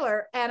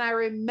Tyler, and I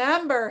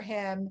remember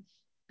him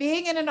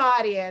being in an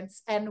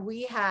audience, and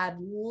we had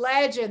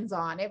legends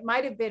on. It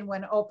might've been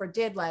when Oprah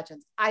did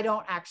Legends. I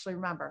don't actually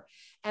remember.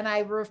 And I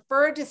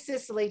referred to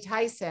Cicely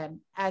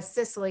Tyson as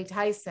Cicely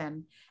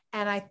Tyson.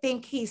 And I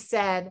think he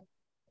said,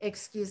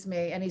 excuse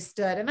me. And he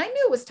stood, and I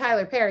knew it was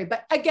Tyler Perry,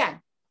 but again,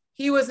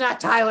 he was not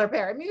Tyler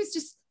Perry. I mean, he was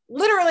just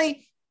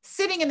literally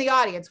sitting in the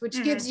audience,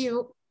 which gives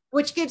you,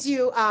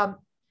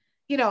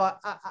 you know,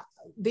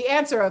 the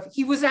answer of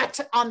he was not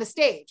on the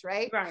stage,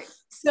 right? Right.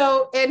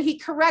 So, and he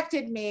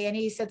corrected me, and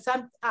he said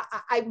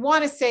I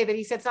want to say that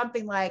he said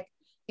something like,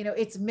 you know,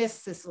 it's Miss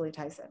Cicely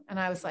Tyson. And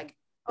I was like,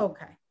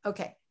 okay.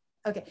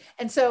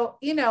 And so,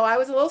 you know, I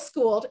was a little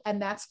schooled,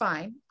 and that's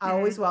fine. I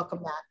always welcome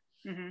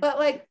that. But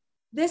like,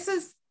 this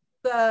is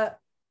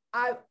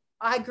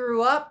I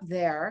grew up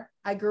there.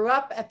 I grew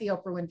up at the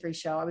Oprah Winfrey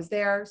Show. I was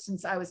there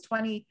since I was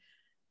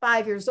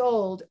 25 years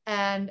old,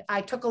 and I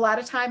took a lot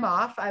of time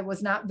off. I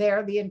was not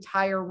there the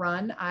entire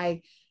run.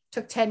 I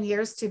took 10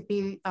 years to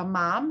be a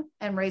mom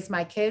and raise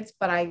my kids,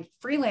 but I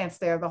freelanced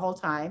there the whole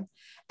time.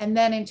 And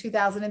then in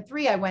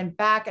 2003, I went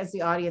back as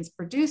the audience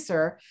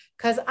producer,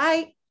 because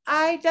I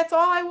that's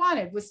all I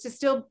wanted, was to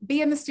still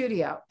be in the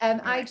studio.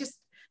 And I just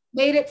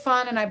made it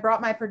fun. And I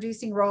brought my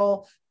producing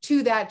role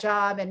to that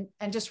job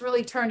and just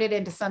really turned it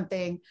into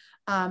something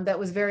that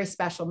was very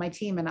special. My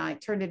team and I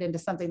turned it into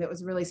something that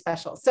was really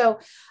special. So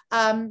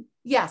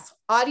yes,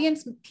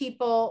 audience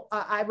people,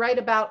 I write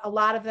about a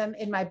lot of them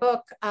in my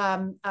book.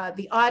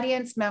 The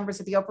audience members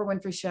of the Oprah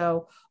Winfrey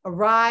Show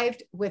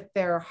arrived with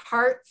their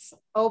hearts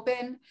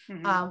open,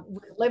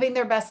 living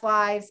their best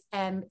lives,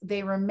 and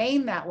they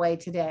remain that way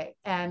today.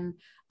 And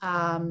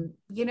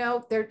you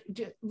know, they're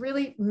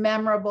really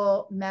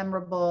memorable,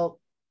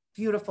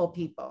 beautiful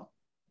people.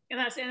 And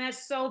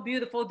that's so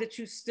beautiful that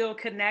you still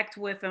connect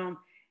with them.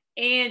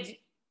 And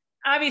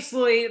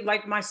obviously,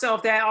 like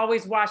myself, that I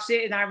always watched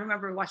it, and I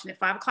remember watching it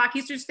 5 o'clock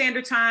Eastern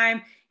Standard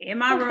Time in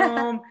my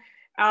room,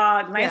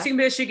 Lansing,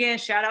 Michigan.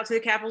 Shout out to the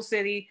capital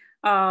city,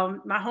 my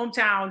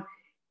hometown.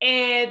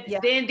 And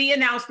then the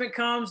announcement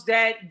comes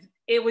that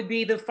it would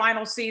be the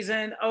final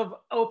season of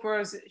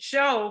Oprah's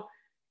show.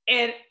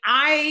 And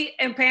I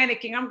am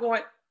panicking. I'm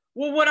going,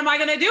 well, what am I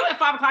going to do at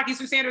 5 o'clock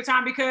Eastern Standard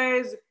Time?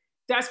 Because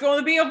that's going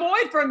to be a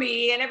void for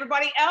me and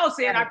everybody else.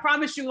 And I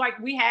promise you, like,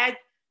 we had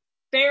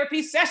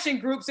therapy session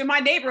groups in my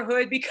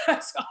neighborhood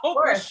because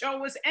Oprah's show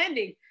was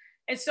ending.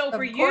 And so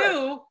for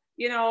you,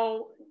 you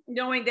know,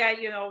 knowing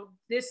that, you know,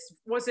 this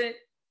wasn't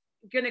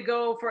going to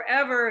go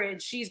forever,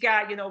 and she's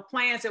got, you know,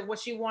 plans of what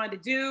she wanted to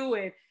do,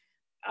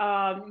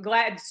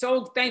 and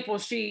so thankful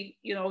she,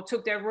 you know,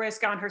 took that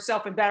risk on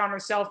herself and bet on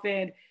herself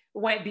and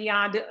went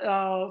beyond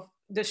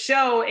the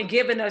show and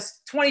given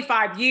us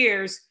 25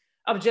 years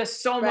of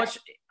just so much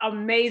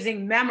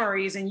amazing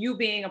memories, and you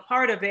being a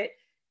part of it.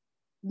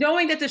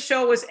 Knowing that the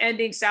show was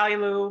ending, Sally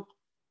Lou,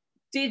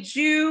 did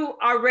you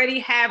already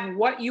have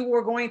what you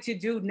were going to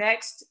do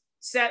next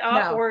set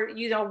up? No. Or,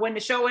 you know, when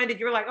the show ended,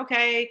 you're like,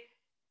 okay,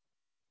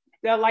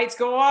 the lights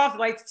go off,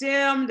 lights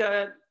dim,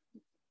 the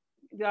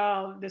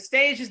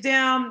stage is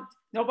dim,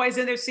 nobody's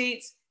in their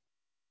seats.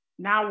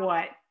 Now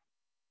what?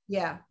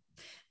 Yeah.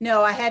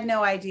 No, I had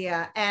no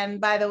idea. And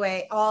by the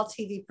way, all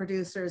TV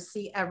producers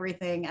see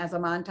everything as a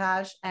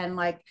montage, and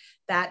like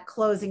that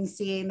closing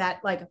scene, that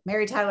like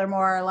Mary Tyler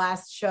Moore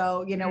last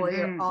show, you know, where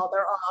they're all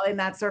in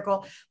that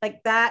circle,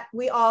 like that,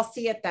 we all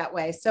see it that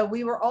way. So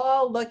we were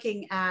all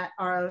looking at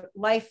our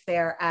life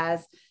there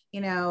as, you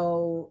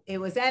know,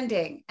 it was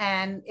ending,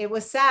 and it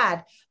was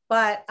sad.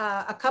 But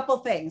a couple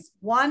things.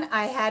 One,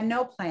 I had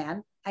no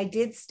plan. I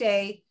did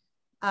stay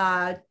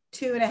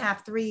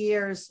 2.5, 3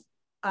 years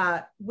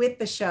with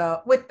the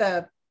show,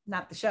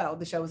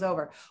 the show was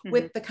over,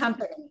 with the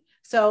company.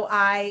 So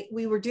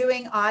we were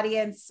doing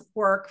audience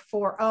work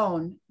for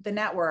OWN, the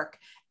network.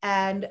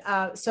 And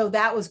so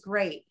that was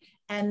great.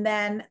 And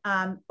then,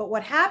 but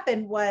what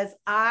happened was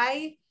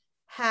I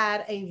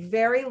had a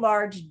very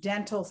large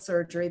dental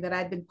surgery that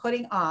I'd been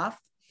putting off.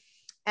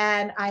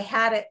 And I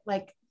had it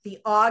like the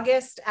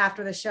August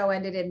after the show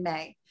ended in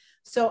May.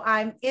 So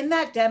I'm in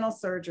that dental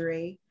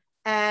surgery,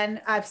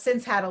 and I've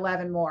since had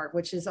 11 more,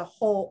 which is a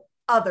whole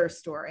other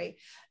story.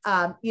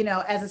 You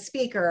know, as a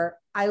speaker,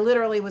 I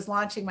literally was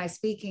launching my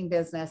speaking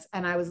business,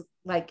 and I was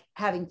like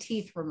having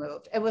teeth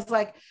removed. It was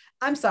like,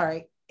 I'm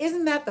sorry,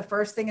 isn't that the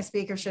first thing a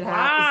speaker should have?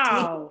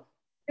 Wow.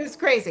 It was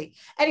crazy.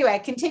 Anyway, I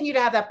continue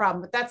to have that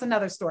problem, but that's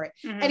another story.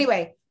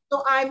 Anyway,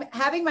 so I'm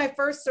having my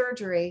first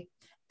surgery,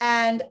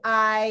 and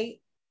I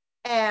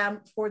am,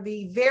 for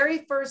the very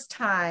first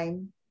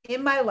time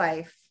in my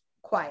life,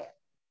 quiet.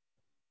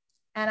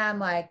 And I'm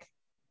like,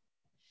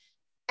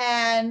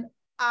 and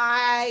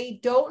I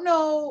don't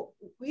know,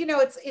 you know,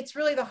 it's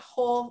really the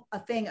whole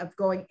thing of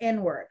going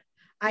inward.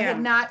 I had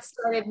not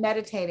started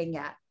meditating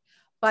yet,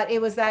 but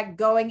it was that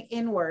going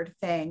inward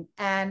thing.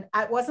 And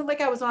it wasn't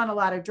like I was on a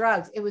lot of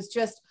drugs. It was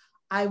just,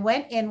 I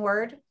went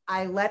inward.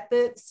 I let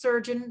the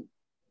surgeon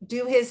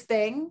do his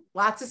thing,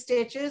 lots of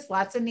stitches,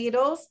 lots of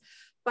needles,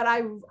 but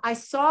I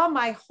saw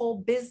my whole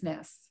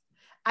business.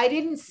 I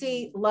didn't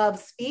see Love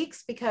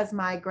Speaks because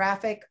my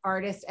graphic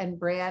artist and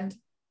brand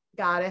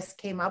goddess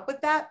came up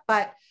with that,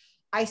 but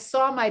I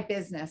saw my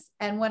business.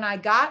 And when I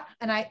got,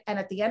 and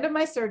at the end of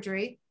my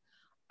surgery,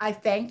 I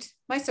thanked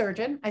my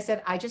surgeon. I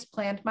said, I just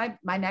planned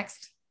my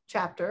next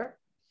chapter.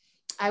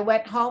 I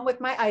went home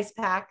with my ice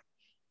pack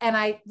and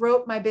I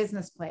wrote my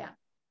business plan.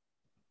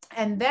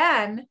 And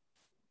then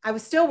I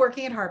was still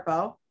working at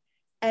Harpo.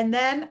 And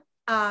then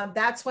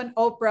that's when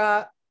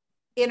Oprah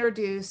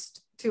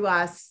introduced to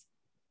us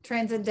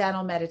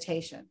transcendental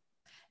meditation.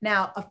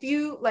 Now,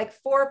 like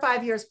 4 or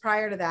 5 years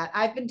prior to that,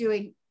 I've been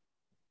doing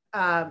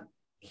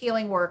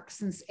healing work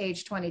since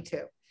age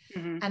 22.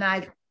 And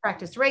I've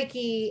practiced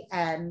Reiki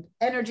and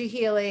energy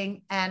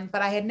healing,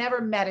 but I had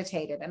never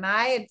meditated. And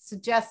I had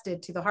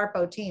suggested to the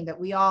Harpo team that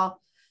we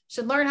all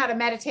should learn how to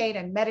meditate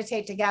and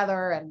meditate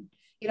together. And,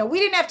 you know, we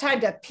didn't have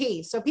time to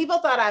pee. So people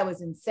thought I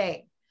was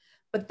insane.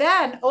 But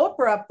then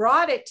Oprah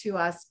brought it to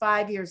us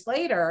 5 years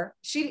later.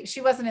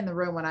 She wasn't in the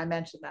room when I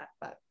mentioned that,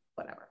 but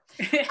whatever.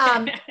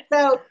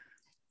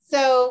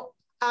 So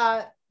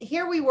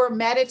here we were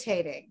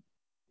meditating,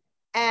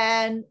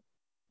 and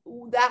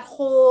that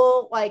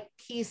whole like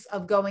piece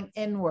of going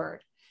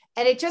inward.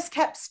 And it just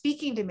kept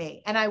speaking to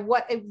me. And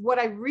what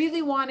I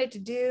really wanted to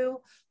do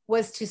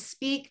was to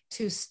speak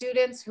to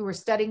students who were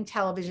studying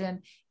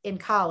television in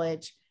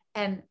college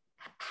and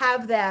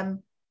have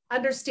them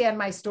understand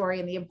my story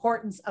and the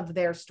importance of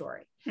their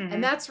story. Mm-hmm.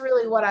 And that's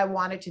really what I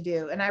wanted to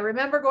do. And I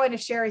remember going to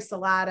Sherry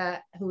Salata,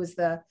 who was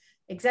the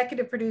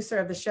executive producer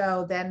of the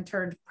show, then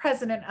turned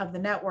president of the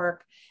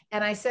network.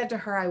 And I said to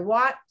her, I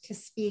want to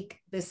speak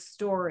this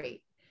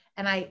story.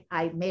 And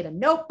I made a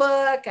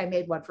notebook. I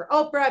made one for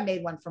Oprah. I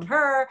made one from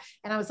her.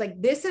 And I was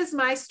like, this is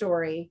my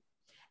story.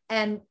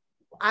 And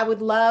I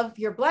would love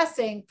your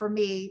blessing for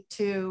me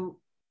to,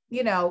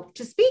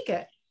 to speak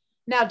it.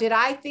 Now, did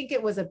I think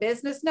it was a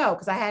business? No,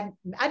 because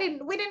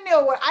we didn't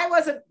know I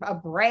wasn't a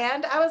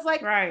brand. I was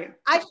like, right,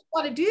 I just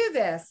want to do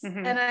this.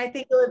 Mm-hmm. And I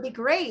think it would be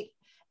great.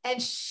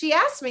 And she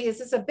asked me, is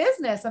this a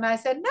business? And I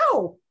said,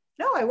 no,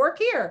 I work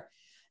here.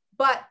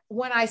 But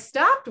when I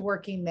stopped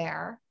working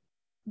there,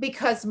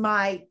 because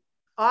my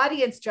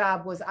audience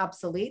job was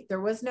obsolete,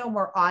 there was no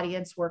more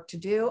audience work to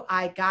do.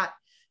 I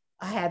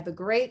had the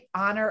great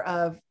honor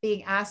of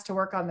being asked to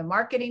work on the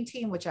marketing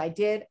team, which I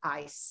did.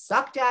 I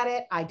sucked at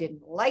it. I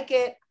didn't like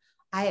it.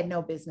 I had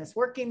no business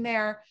working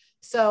there.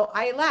 So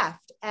I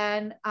left,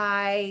 and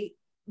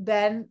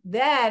then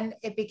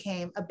it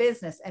became a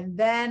business. And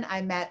then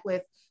I met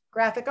with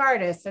graphic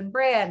artists and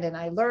brand, and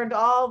I learned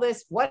all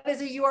this. What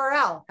is a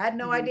URL? I had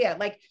no idea,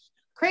 like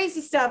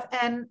crazy stuff.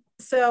 And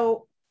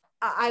so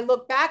I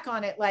look back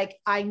on it, like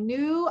I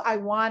knew I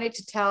wanted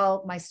to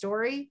tell my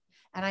story,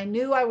 and I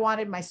knew I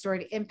wanted my story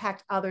to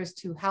impact others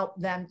to help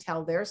them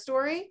tell their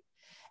story.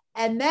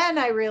 And then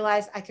I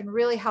realized I can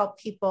really help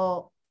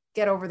people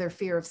get over their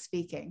fear of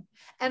speaking.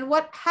 And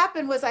what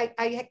happened was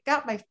I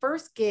got my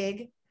first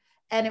gig,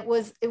 and it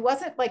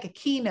wasn't like a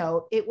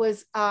keynote. It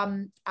was,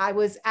 I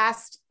was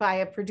asked by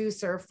a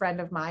producer friend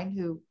of mine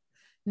who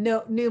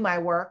knew my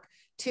work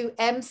to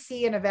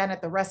MC an event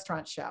at the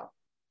restaurant show,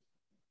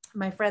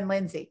 my friend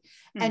Lindsay.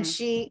 Mm-hmm. And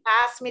she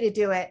asked me to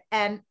do it.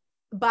 And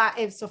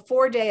it's a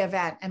 4-day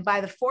event. And by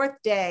the 4th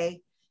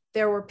day,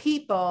 there were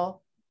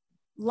people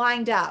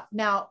lined up.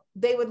 Now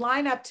they would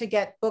line up to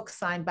get books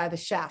signed by the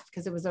chef,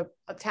 because it was it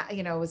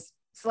was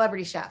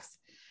celebrity chefs.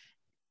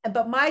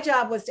 But my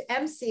job was to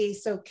MC,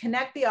 so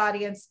connect the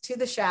audience to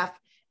the chef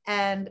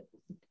and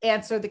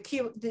answer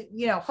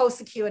host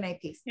the Q&A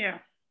piece. Yeah.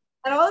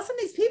 And all of a sudden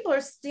these people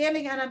are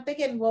standing, and I'm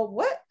thinking, well,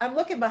 what? I'm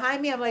looking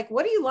behind me. I'm like,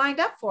 what are you lined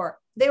up for?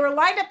 They were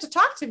lined up to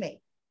talk to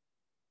me.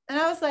 And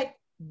I was like,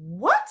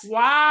 what?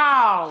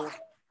 Wow.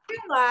 I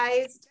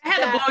realized it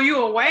had to blow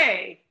you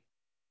away.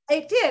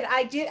 It did.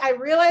 I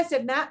realized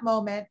in that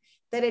moment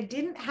that it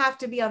didn't have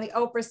to be on the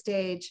Oprah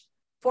stage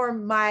for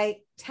my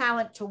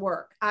talent to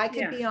work. I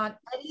could be on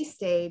any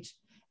stage,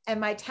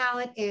 and my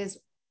talent is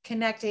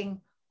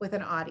connecting with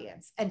an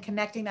audience, and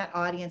connecting that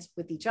audience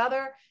with each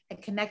other,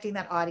 and connecting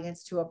that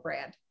audience to a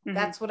brand. Mm-hmm.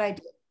 That's what I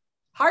do.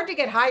 Hard to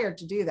get hired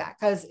to do that,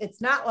 because it's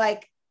not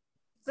like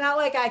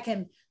I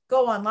can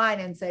go online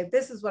and say,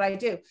 this is what I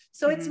do.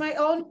 So it's my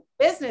own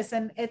business,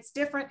 and it's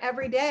different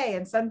every day.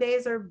 And some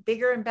days are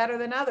bigger and better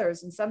than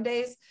others. And some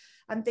days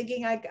I'm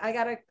thinking,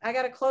 I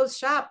gotta close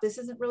shop. This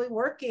isn't really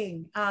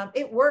working.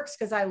 It works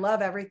because I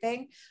love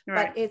everything,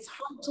 right, but it's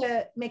hard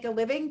to make a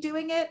living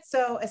doing it.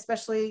 So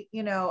especially,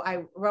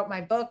 I wrote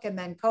my book, and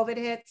then COVID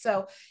hit.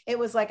 So it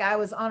was like I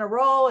was on a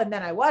roll, and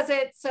then I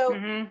wasn't. So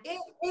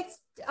it's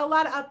a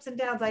lot of ups and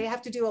downs. I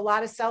have to do a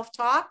lot of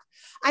self-talk.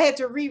 I had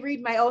to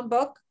reread my own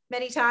book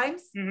many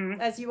times,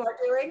 as you are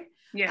doing.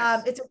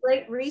 Yes. It's a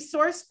great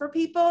resource for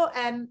people.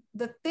 And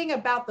the thing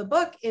about the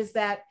book is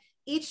that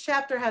each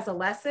chapter has a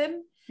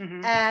lesson,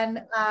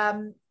 and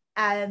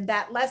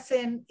that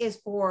lesson is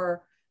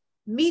for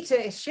me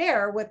to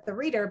share with the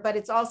reader, but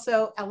it's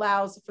also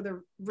allows for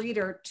the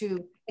reader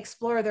to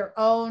explore their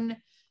own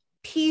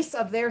piece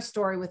of their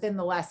story within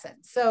the lesson.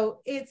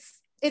 So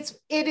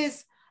the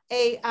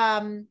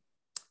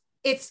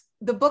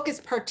book is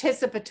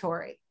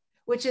participatory,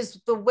 which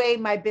is the way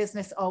my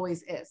business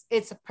always is.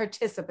 It's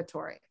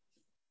participatory.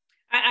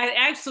 I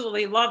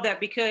absolutely love that,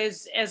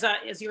 because as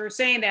you were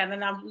saying that, and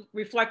then I'm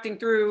reflecting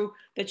through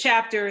the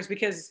chapters,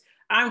 because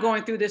I'm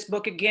going through this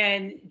book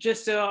again,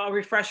 just a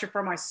refresher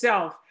for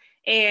myself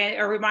and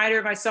a reminder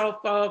of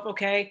myself of,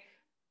 okay,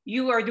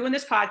 you are doing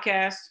this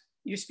podcast,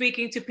 you're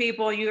speaking to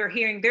people, you're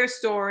hearing their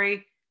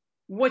story.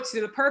 What's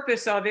the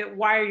purpose of it?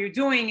 Why are you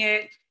doing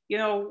it?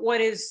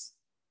 What is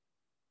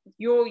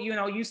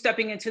you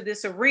stepping into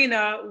this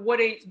arena? What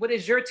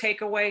is your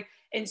takeaway?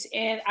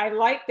 And I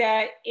like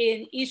that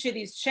in each of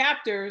these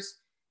chapters,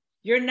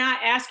 you're not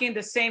asking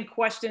the same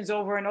questions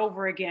over and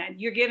over again.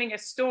 You're giving a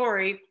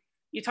story,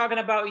 you're talking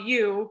about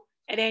you,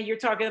 and then you're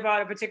talking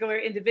about a particular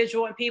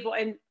individual and people.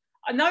 And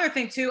another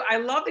thing too, I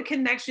love the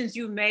connections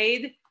you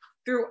made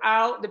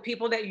throughout the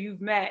people that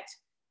you've met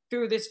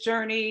through this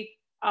journey,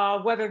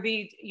 whether it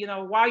be,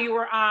 while you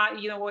were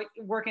on,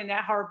 working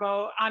at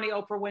Harpo, on the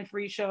Oprah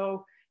Winfrey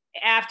Show,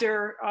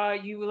 after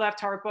you left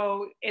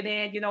Harpo, and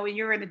then,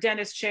 you're in the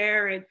dentist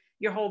chair and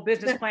your whole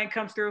business plan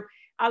comes through.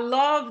 I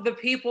love the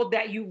people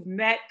that you've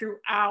met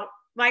throughout.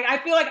 Like, I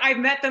feel like I've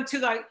met them too.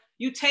 Like,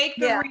 You take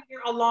the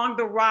reader along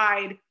the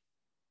ride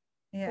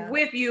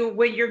with you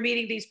when you're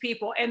meeting these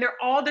people. And they're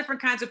all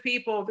different kinds of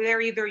people.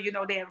 They're either, you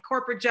know, they have a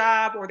corporate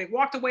job, or they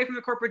walked away from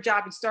the corporate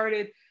job and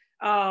started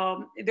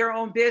their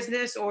own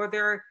business, or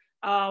they're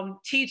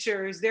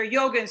teachers, they're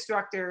yoga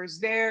instructors,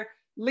 they're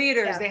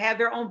leaders, they have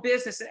their own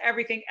business and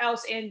everything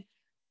else. And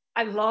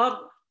I love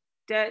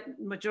that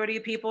majority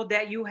of people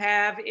that you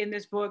have in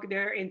this book,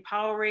 they're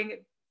empowering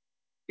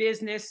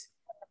business,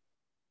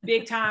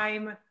 big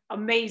time,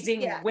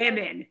 amazing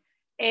women.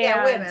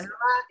 And women.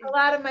 A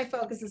lot of my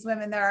focus is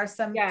women. There are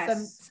some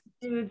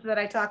dudes that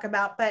I talk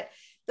about, but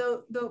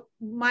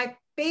my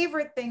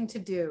favorite thing to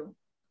do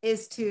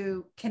is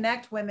to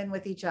connect women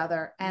with each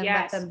other and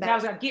let them I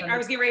was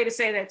getting ready to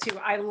say that too.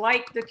 I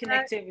like the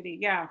connectivity.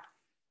 Yeah.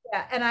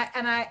 And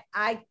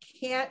I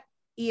can't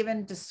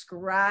even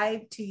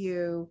describe to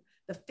you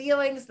the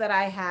feelings that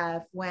I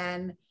have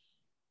when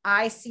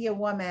I see a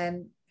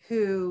woman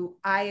who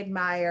I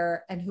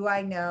admire and who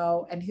I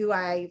know and who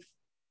I've,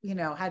 you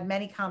know, had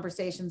many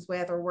conversations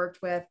with or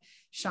worked with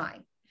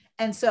shine.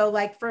 And so,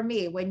 like, for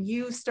me, when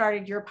you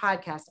started your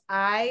podcast,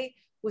 I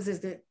was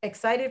as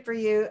excited for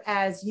you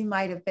as you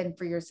might have been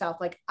for yourself.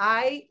 Like,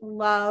 I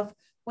love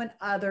when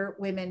other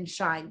women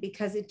shine,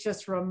 because it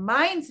just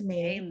reminds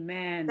me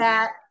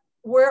that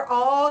we're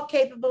all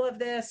capable of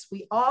this.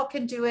 We all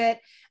can do it.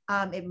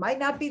 It might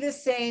not be the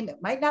same. It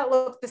might not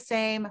look the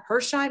same.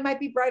 Her shine might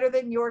be brighter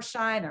than your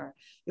shine, or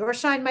your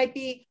shine might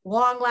be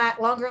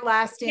longer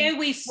lasting. Can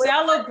we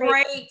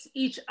celebrate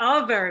each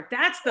other?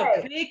 That's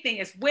the big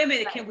thing as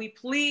women. Can we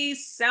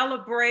please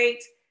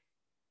celebrate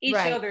each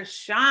other's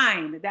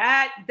shine?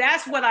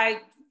 That's what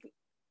I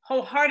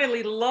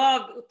wholeheartedly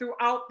love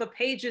throughout the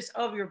pages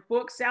of your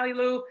book, Sally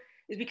Lou,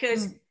 is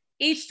because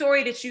each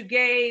story that you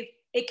gave,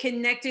 it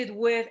connected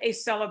with a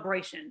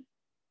celebration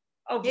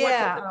of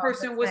what the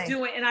person was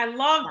doing. And I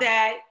love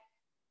that.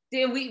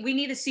 Then we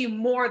need to see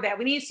more of that.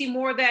 We need to see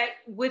more of that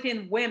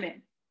within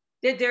women.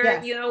 That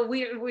there, you know,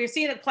 we're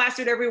seeing it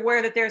plastered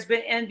everywhere, that there's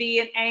been envy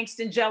and angst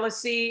and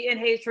jealousy and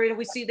hatred. And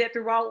we see that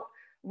throughout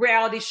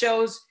reality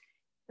shows.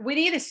 We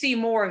need to see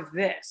more of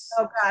this.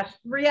 Oh gosh,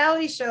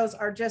 reality shows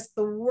are just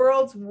the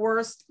world's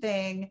worst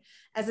thing.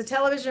 As a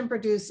television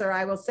producer,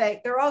 I will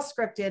say they're all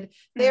scripted.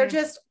 They're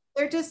just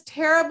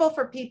terrible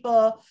for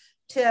people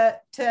to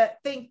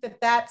think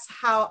that that's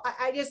how.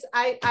 I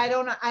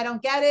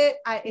don't get it.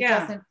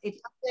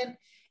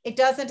 It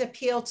doesn't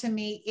appeal to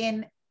me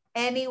in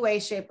any way,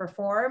 shape, or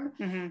form.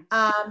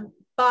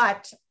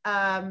 But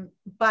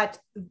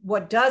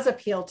what does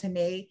appeal to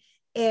me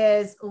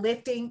is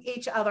lifting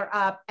each other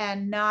up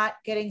and not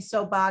getting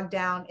so bogged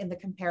down in the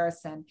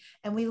comparison.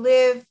 And we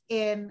live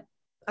in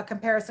a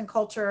comparison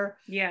culture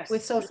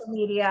with social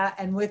media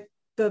and with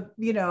the,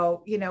 you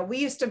know, we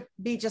used to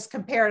be just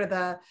compared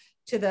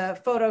to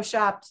the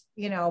photoshopped,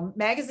 you know,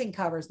 magazine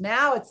covers.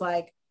 Now it's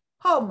like,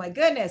 oh my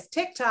goodness,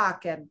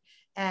 TikTok and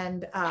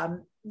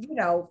you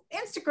know,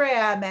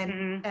 Instagram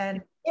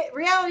and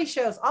reality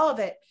shows, all of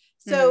it.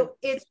 So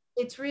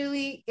it's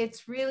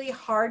really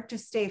hard to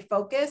stay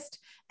focused.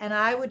 And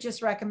I would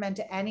just recommend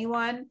to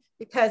anyone,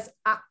 because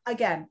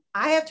again,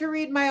 I have to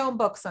read my own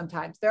book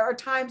sometimes. There are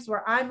times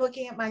where I'm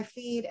looking at my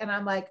feed and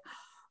I'm like,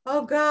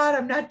 oh God,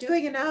 I'm not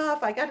doing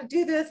enough. I got to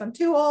do this. I'm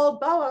too old,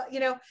 blah, blah, you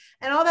know,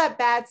 and all that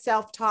bad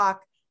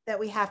self-talk that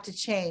we have to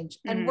change.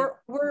 And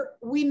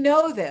we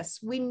know this,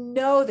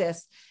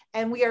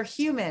 and we are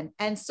human.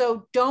 And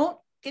so don't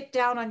get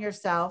down on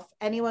yourself,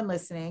 anyone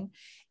listening.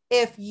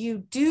 If you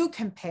do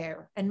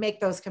compare and make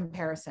those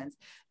comparisons,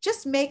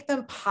 just make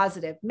them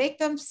positive, make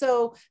them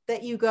so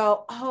that you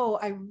go, oh,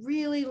 I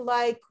really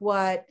like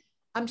what,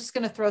 I'm just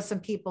going to throw some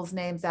people's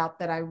names out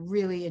that I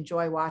really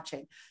enjoy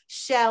watching.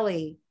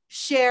 Shelly,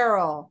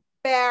 Cheryl,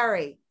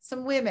 Barry,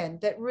 some women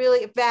that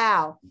really,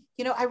 Val,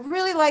 you know, I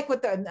really like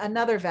what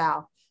another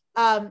Val,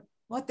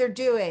 what they're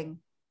doing.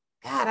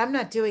 God, I'm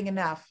not doing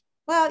enough.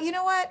 Well, you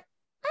know what?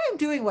 I am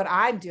doing what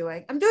I'm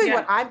doing. I'm doing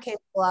what I'm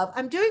capable of.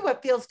 I'm doing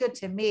what feels good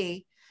to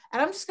me.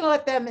 And I'm just going to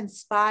let them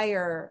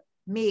inspire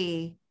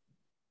me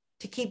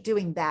to keep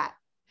doing that.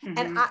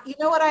 And you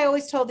know what I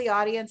always told the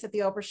audience at the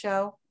Oprah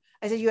show?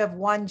 I said, you have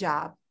one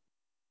job,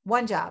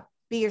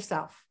 be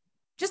yourself.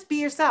 Just be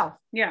yourself.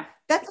 Yeah.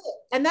 That's it.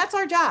 And that's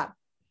our job.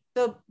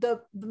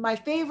 My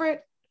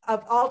favorite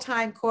of all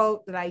time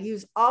quote that I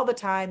use all the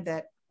time,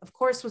 that of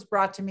course was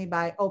brought to me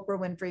by Oprah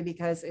Winfrey,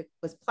 because it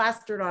was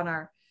plastered on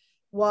our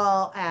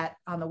wall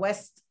on the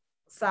west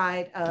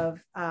side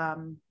of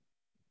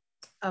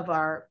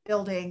our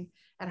building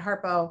at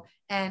Harpo.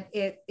 And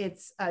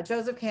it's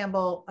Joseph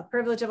Campbell, a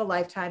privilege of a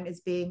lifetime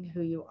is being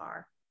who you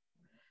are.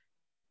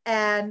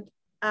 And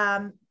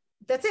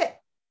that's it.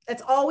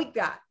 That's all we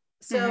got.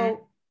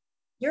 So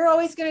you're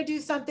always going to do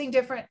something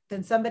different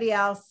than somebody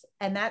else.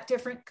 And that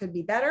different could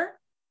be better,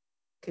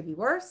 could be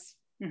worse.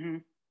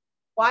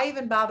 Why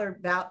even bother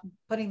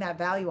putting that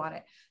value on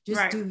it?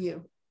 Just do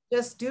you.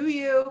 Just do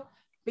you.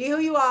 Be who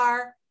you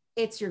are.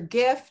 It's your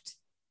gift.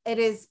 It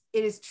is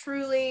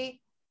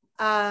truly,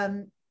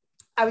 I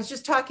was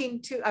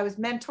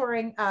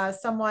mentoring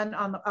someone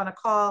on a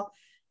call,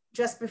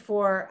 just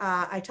before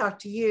I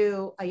talked to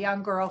you, a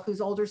young girl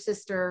whose older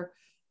sister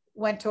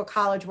went to a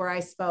college where I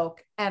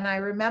spoke. And I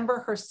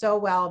remember her so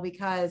well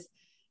because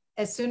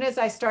as soon as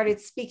I started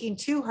speaking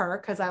to her,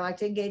 because I like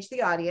to engage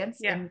the audience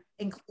and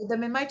include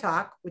them in my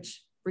talk,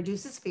 which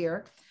reduces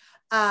fear,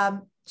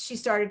 she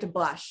started to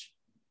blush.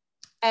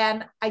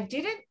 And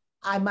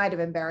I might have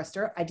embarrassed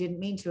her. I didn't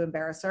mean to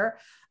embarrass her.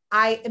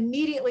 I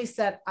immediately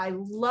said, I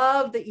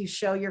love that you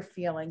show your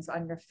feelings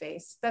on your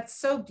face. That's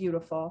so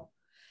beautiful.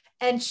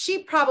 And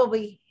she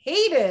probably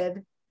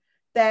hated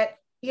that,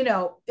 you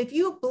know, if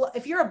you're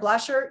a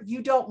blusher,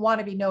 you don't want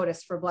to be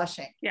noticed for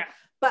blushing. Yeah.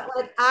 But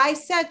like I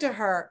said to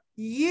her,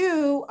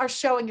 you are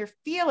showing your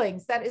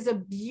feelings. That is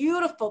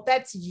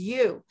that's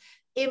you.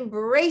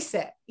 Embrace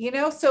it, you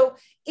know? So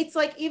it's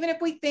like, even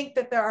if we think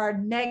that there are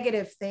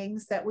negative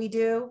things that we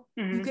do,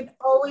 you can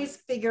always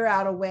figure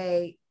out a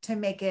way to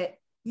make it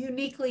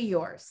uniquely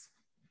yours,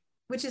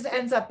 which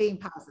ends up being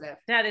positive.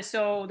 That is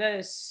so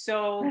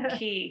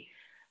key.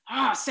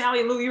 Oh,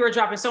 Sally Lou, you were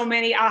dropping so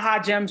many aha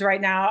gems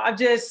right now. I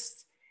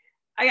just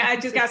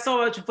got so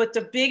much, but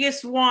the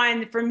biggest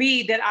one for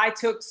me that I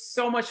took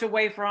so much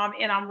away from,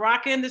 and I'm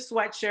rocking the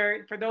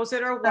sweatshirt for those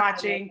that are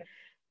watching,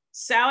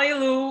 Sally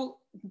Lou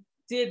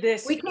did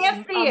this. We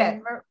can't see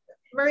it.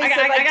 Marisa,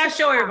 I gotta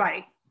show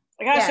everybody.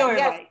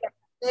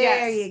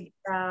 There you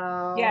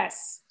go.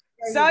 Yes.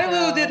 Sally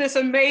Lou did this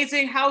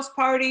amazing house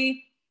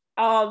party,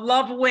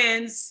 Love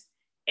Wins,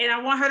 and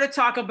I want her to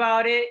talk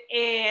about it.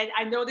 And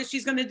I know that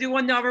she's going to do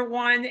another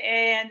one,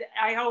 and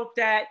I hope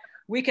that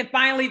we can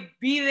finally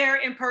be there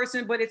in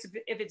person. But if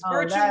it's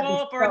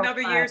virtual for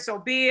another year, so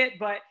be it.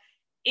 But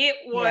it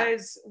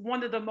was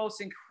one of the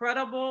most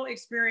incredible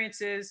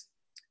experiences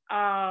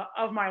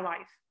of my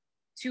life,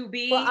 to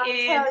be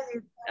in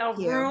a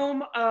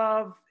room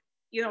of,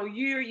 you know,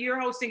 you're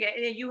hosting it,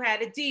 and you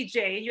had a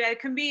DJ, and you had a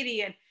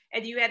comedian,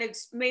 and you had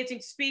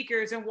amazing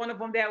speakers, and one of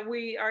them that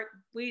we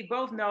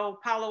both know,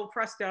 Paulo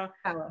Presta,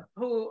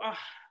 who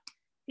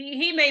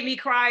he made me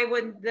cry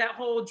when that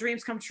whole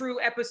Dreams Come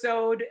True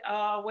episode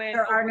when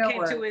Oprah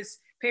came to his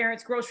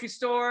parents' grocery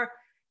store.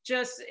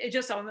 Just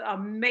an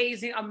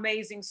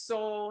amazing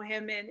soul.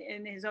 Him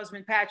and his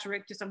husband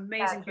Patrick, just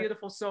amazing,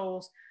 beautiful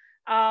souls.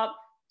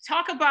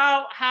 Talk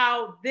about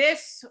how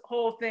this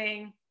whole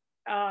thing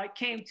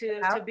came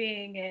to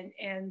being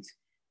and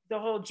the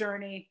whole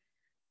journey.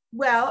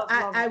 Well,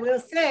 I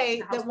will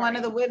say that one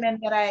of the women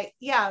that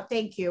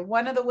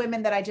one of the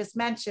women that I just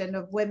mentioned,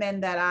 of women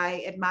that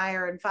I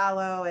admire and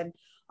follow and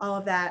all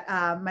of that,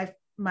 I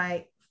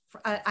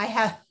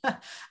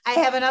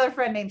have another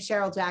friend named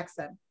Cheryl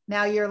Jackson.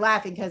 Now you're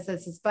laughing because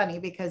this is funny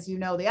because you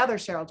know the other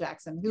Cheryl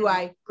Jackson, who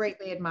I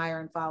greatly admire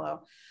and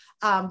follow.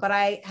 But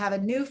I have a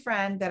new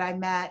friend that I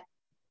met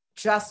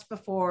just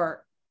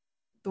before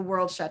the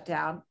world shut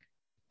down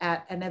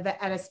at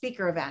a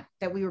speaker event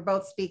that we were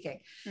both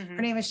speaking.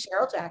 Her name is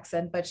Cheryl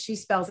Jackson, but she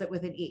spells it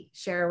with an E,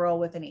 Cheryl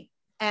with an E.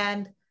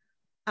 And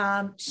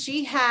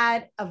she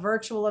had a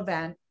virtual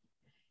event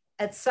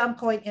at some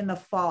point in the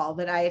fall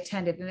that I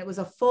attended, and it was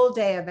a full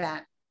day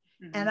event.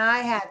 And I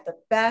had the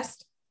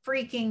best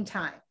freaking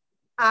time.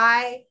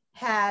 I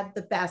had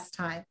the best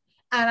time.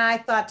 And I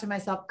thought to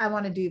myself, I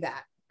want to do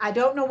that. I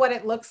don't know what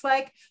it looks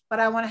like,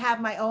 but I want to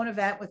have my own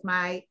event with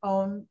my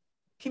own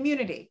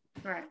community.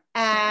 Right.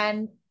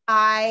 And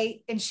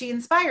she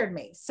inspired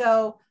me.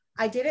 So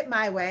I did it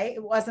my way.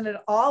 It wasn't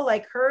at all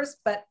like hers,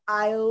 but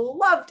I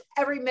loved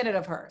every minute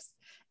of hers.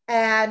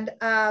 And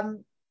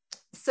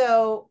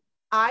so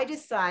I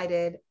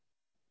decided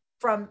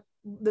from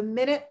the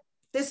minute,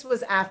 this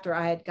was after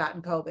I had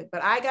gotten COVID,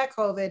 but I got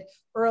COVID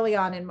early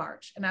on in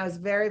March, and I was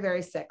very,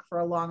 very sick for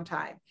a long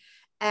time.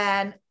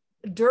 And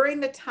during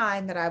the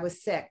time that I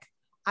was sick,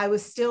 I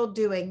was still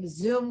doing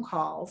Zoom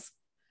calls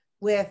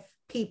with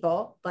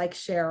people like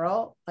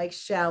Cheryl, like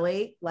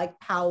Shelly, like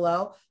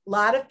Paulo, a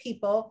lot of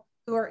people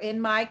who are in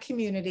my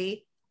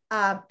community.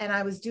 And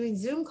I was doing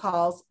Zoom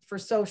calls for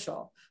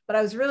social, but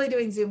I was really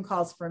doing Zoom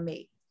calls for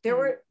me.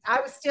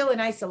 I was still in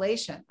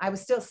isolation. I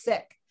was still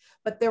sick,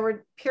 but there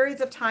were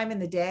periods of time in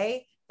the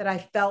day that I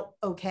felt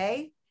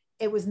okay.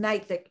 It was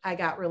night that I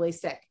got really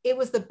sick. It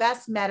was the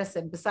best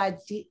medicine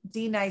besides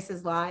D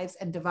Nice's lives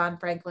and Devon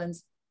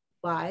Franklin's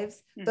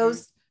lives.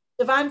 Those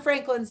Devon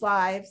Franklin's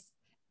lives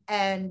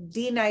and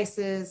D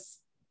Nice's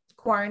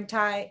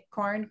quarantine.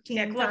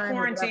 Yeah, Club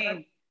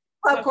Quarantine.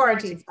 Club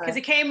Quarantine. Because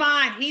it came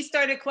on. He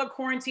started Club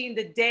Quarantine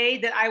the day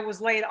that I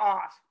was laid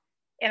off,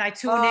 and I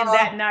tuned in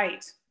that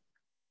night.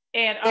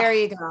 And there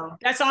you go.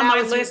 That's on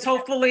my list.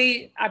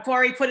 Hopefully, I've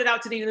already put it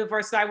out to the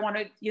universe. I want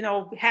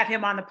to, have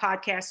him on the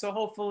podcast. So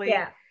hopefully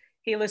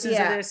he listens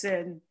to this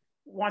and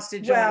wants to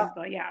join. Well,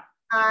 but yeah,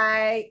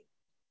 I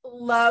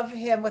love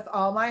him with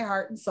all my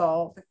heart and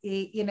soul.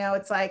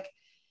 It's like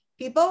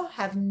people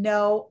have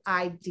no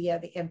idea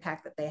the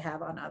impact that they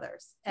have on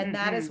others. And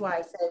that is why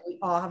I say we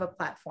all have a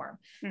platform.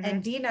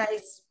 And D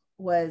Nice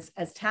was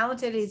as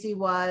talented as he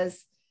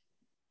was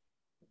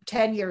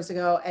 10 years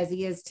ago as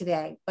he is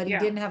today, but he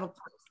didn't have a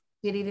place.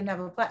 He didn't have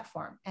a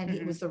platform, and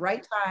it was the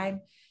right time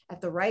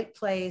at the right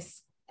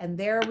place. And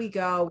there we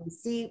go. We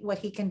see what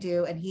he can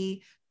do. And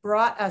he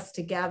brought us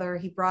together.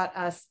 He brought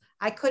us,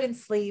 I couldn't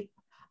sleep.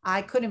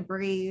 I couldn't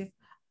breathe.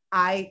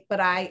 But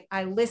I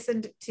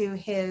listened to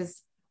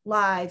his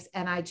lives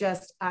and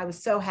I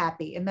was so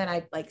happy. And then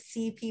I'd like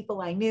see people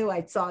I knew.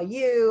 I saw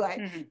you,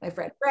 my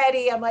friend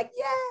Freddie. I'm like,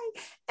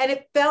 yay. And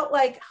it felt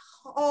like,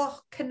 oh,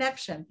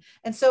 connection.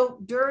 And so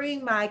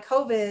during my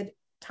COVID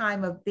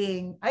time of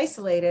being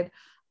isolated,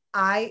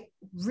 I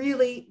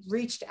really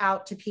reached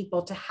out to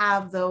people to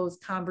have those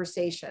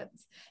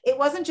conversations. It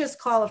wasn't just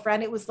call a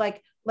friend. It was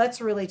like, let's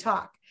really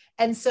talk.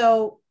 And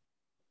so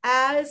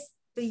as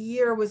the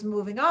year was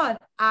moving on,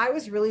 I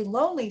was really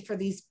lonely for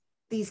these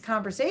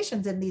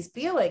conversations and these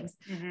feelings.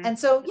 And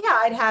so, yeah,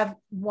 I'd have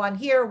one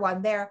here,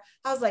 one there.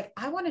 I was like,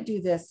 I want to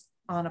do this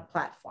on a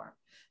platform.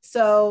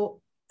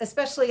 So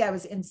especially I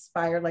was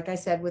inspired, like I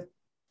said, with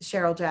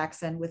Cheryl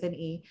Jackson with an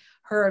E,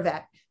 her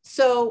event.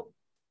 So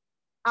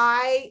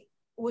I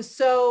was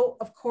so,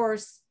 of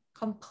course,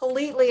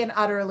 completely and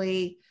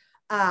utterly,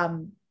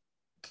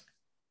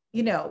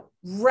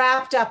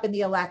 wrapped up in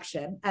the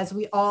election, as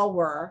we all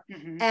were.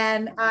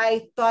 And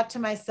I thought to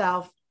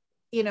myself,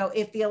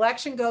 if the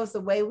election goes the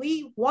way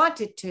we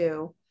want it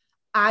to,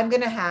 I'm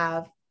going to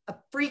have a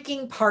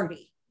freaking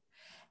party.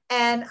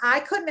 And I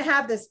couldn't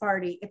have this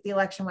party if the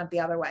election went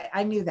the other way.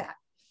 I knew that.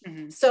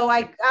 So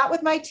I got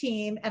with my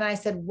team and I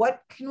said,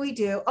 what can we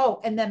do?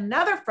 Oh, and then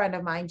another friend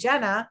of mine,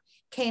 Jenna,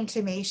 came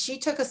to me. She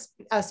took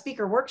a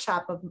speaker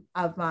workshop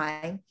of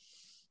mine.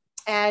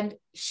 And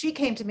she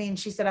came to me and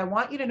she said, I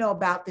want you to know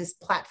about this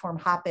platform,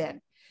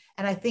 Hopin.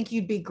 And I think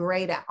you'd be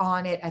great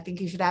on it. I think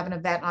you should have an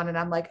event on it.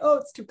 I'm like, oh,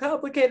 it's too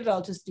complicated.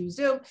 I'll just do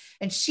Zoom.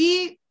 And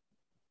she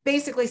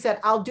basically said,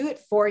 I'll do it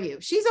for you.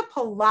 She's a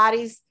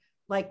Pilates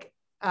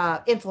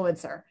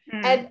influencer.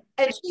 And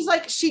she's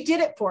like, she did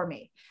it for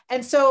me.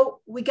 And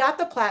so we got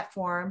the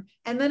platform.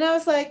 And then I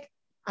was like,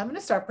 I'm going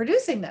to start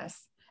producing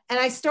this. And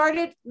I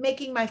started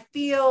making my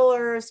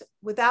feelers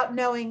without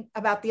knowing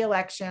about the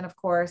election, of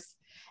course.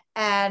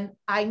 And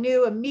I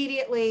knew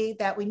immediately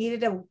that we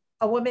needed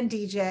a woman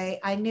DJ.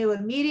 I knew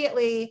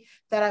immediately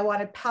that I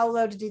wanted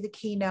Paolo to do the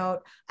keynote.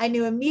 I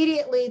knew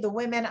immediately the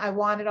women I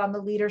wanted on the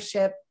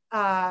leadership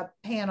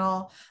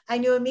panel. I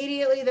knew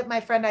immediately that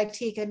my friend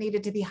Itika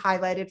needed to be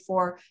highlighted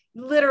for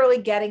literally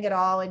getting it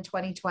all in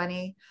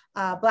 2020.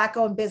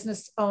 Black-owned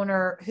business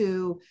owner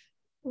who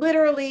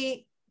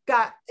literally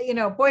got,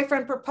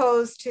 boyfriend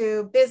proposed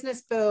to,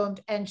 business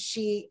boomed, and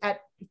she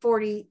at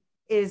 40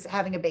 is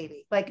having a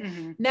baby.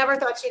 Never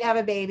thought she'd have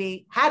a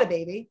baby, had a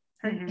baby.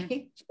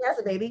 She has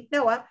a baby,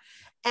 Noah,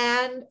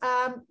 and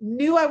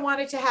knew I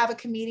wanted to have a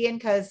comedian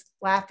because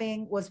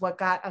laughing was what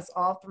got us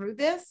all through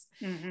this.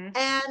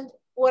 And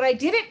what I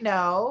didn't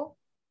know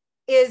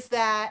is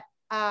that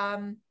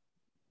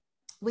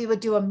we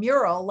would do a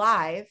mural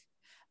live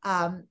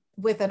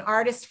with an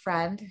artist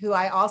friend who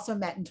I also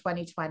met in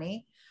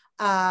 2020,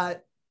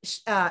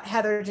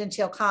 Heather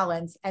Gentile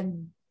Collins,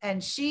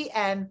 and she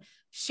and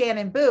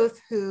Shannon Booth,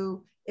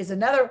 who is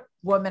another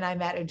woman I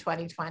met in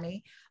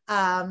 2020,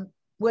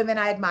 women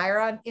I admire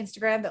on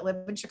Instagram that live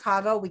in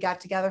Chicago. We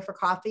got together for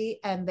coffee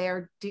and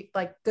they're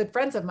like good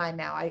friends of mine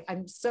now.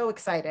 I'm so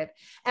excited.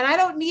 And I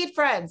don't need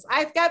friends.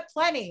 I've got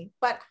plenty,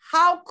 but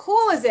how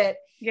cool is it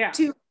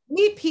to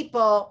meet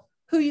people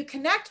who you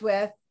connect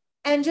with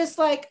and just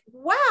like,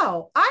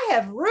 wow, I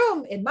have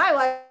room in my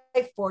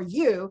life for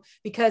you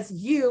because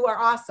you are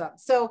awesome.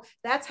 So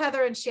that's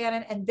Heather and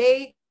Shannon, and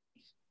they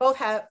both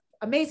have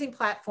amazing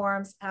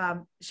platforms.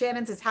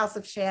 Shannon's is House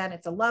of Shan.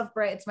 It's a love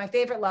brand. It's my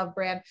favorite love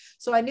brand.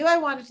 So I knew I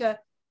wanted to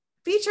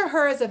feature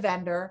her as a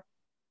vendor.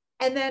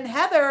 And then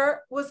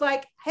Heather was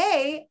like,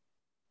 hey,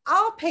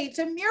 I'll paint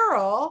a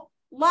mural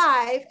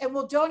live and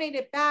we'll donate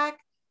it back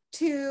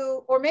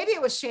to, or maybe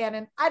it was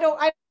Shannon. I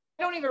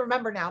don't even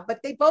remember now,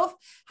 but they both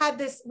had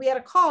this, we had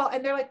a call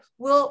and they're like,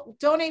 we'll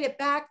donate it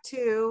back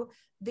to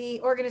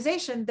the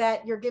organization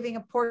that you're giving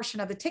a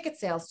portion of the ticket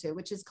sales to,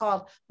 which is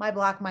called My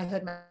Block, My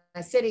Hood,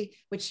 My City,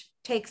 which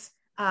takes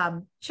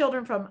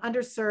children from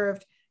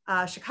underserved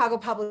Chicago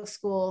public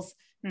schools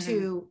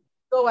to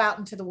go out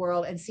into the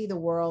world and see the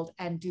world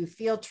and do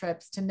field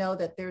trips to know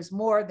that there's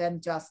more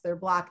than just their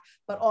block,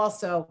 but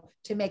also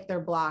to make their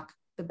block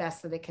the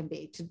best that it can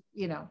be,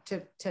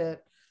 to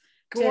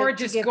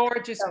gorgeous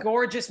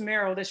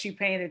mural that she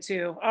painted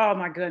too. Oh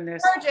my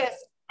goodness. Gorgeous.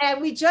 And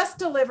we just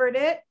delivered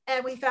it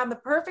and we found the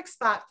perfect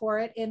spot for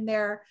it in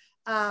their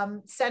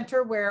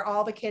center where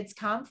all the kids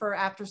come for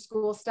after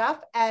school stuff.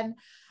 And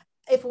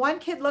if one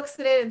kid looks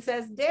at it and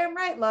says, damn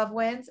right, love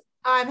wins,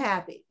 I'm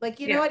happy.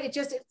 Like, you know what? It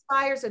just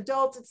inspires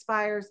adults,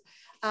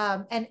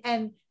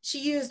 and she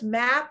used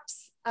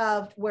maps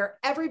of where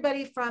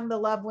everybody from the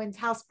Love Wins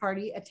house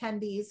party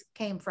attendees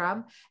came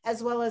from,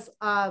 as well as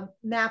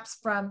maps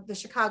from the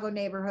Chicago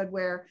neighborhood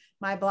where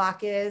my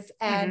block is,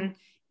 and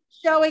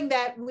showing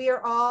that we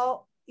are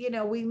all,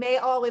 we may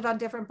all live on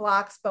different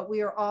blocks, but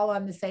we are all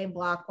on the same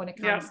block when it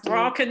comes to. We're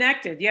all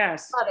connected.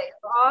 Yes.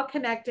 We're all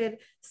connected.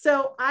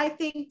 So I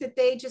think that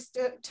they just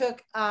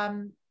took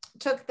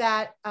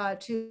that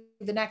to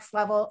the next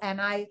level.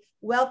 And I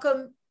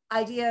welcome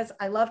ideas.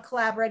 I love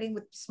collaborating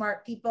with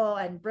smart people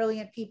and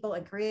brilliant people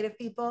and creative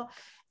people.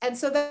 And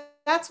so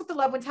that's what the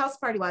Loved Ones House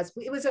Party was.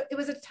 It was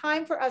a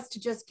time for us to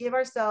just give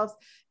ourselves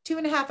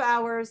 2.5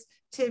 hours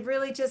to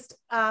really just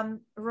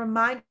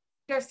remind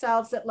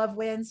ourselves that love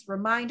wins,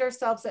 remind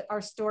ourselves that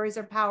our stories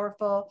are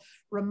powerful,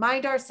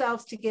 remind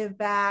ourselves to give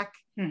back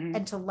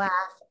and to laugh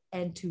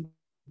and to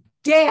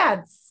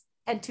dance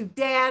and to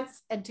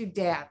dance and to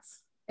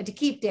dance and to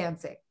keep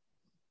dancing.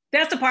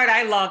 That's the part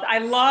I loved. I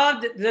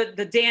loved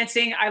the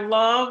dancing. I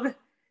loved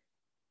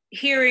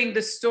hearing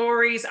the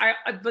stories.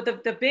 But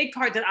the big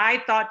part that I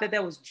thought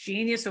that was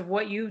genius of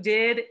what you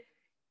did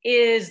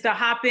is the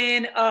hop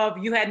in of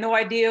you had no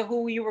idea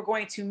who you were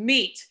going to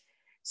meet.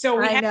 So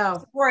we had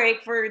this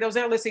break for those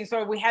that are listening.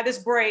 So we had this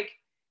break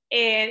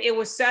and it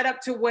was set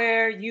up to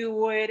where you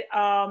would,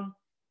 and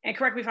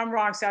correct me if I'm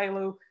wrong, Sally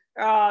Lou,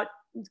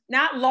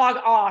 not log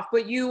off,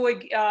 but you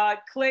would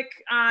click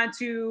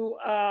onto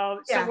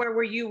somewhere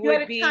where you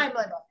would be. Time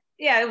limit.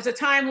 Yeah, it was a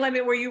time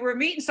limit where you were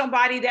meeting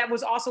somebody that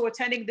was also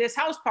attending this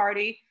house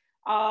party.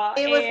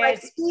 It was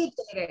like speed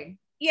dating.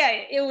 Yeah,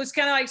 it was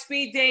kind of like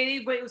speed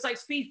dating, but it was like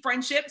speed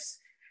friendships.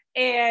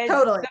 And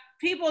totally. The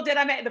people that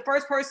I met, the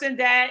first person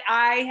that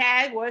I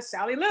had was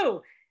Sally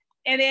Lou.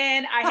 And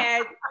then I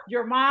had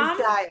your mom.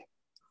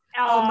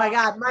 Oh my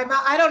God. My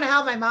mom, I don't know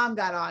how my mom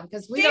got on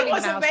because we don't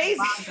even know amazing.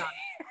 How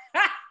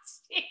my mom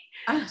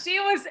got on. She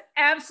was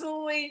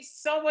absolutely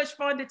so much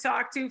fun to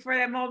talk to for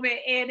that moment.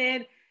 And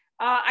then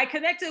I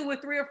connected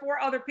with 3 or 4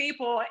 other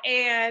people.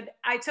 And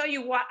I tell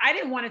you what, I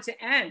didn't want it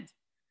to end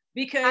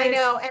because I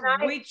know.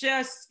 And we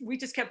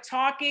just kept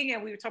talking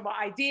and we were talking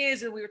about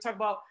ideas and we were talking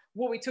about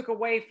what we took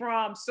away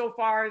from so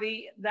far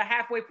the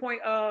halfway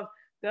point of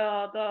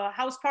the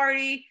house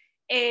party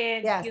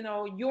and you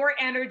know, your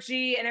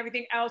energy and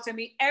everything else. I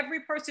mean,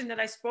 every person that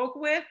I spoke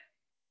with,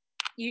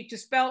 you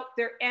just felt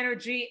their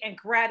energy and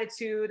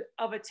gratitude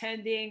of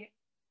attending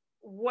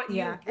what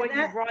you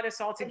brought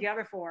us all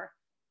together for.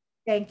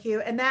 Thank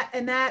you. And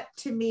that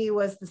to me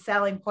was the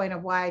selling point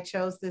of why I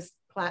chose this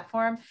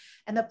platform.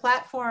 And the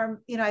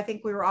platform, you know, I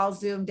think we were all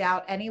zoomed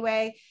out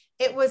anyway.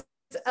 It was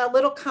a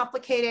little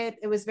complicated.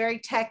 It was very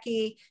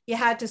techy. You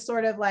had to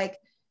sort of like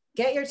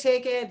get your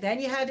ticket, then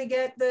you had to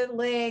get the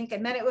link.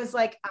 And then it was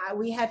like,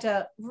 we had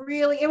to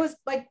really, it was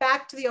like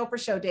back to the Oprah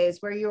show days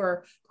where you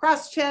were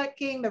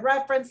cross-checking the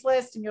reference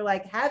list and you're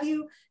like, have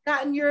you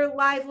gotten your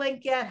live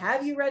link yet?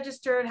 Have you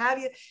registered? Have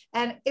you?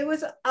 And it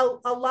was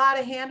a lot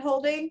of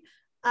hand-holding.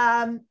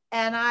 And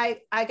I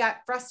got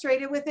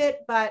frustrated with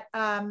it, but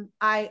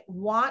I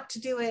want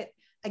to do it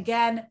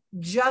again,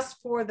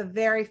 just for the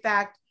very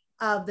fact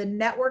of the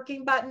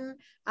networking button.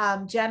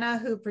 Jenna,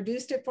 who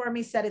produced it for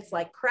me, said it's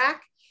like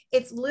crack.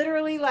 It's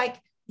literally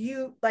like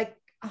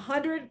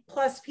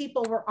 100+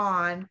 people were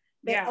on.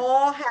 They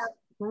all have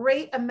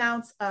great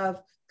amounts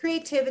of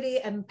creativity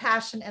and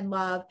passion and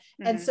love.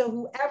 And so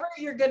whoever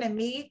you're going to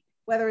meet,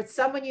 whether it's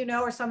someone you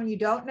know or someone you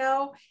don't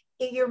know,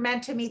 you're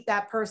meant to meet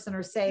that person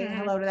or say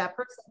hello to that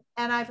person.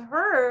 And I've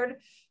heard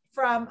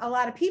from a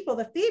lot of people,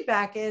 the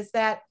feedback is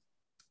that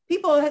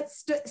people have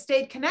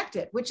stayed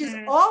connected, which is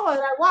all that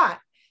I want.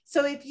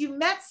 So if you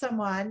met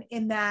someone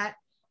in that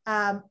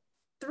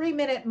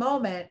 3-minute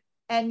moment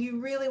and you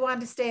really wanted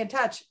to stay in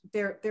touch,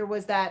 there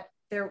was that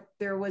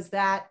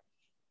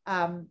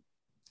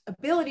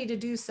ability to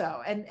do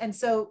so. And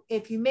so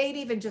if you made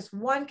even just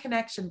one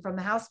connection from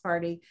the house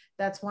party,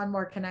 that's one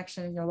more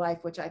connection in your life,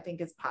 which I think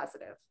is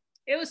positive.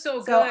 It was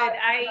so good.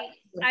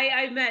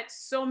 I met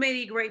so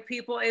many great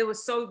people. It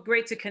was so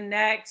great to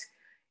connect.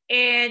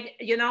 And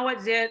you know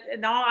what,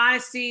 in all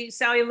honesty,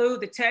 Sally Lou,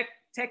 the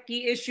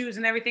techie issues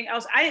and everything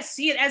else, I didn't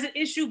see it as an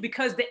issue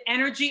because the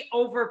energy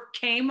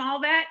overcame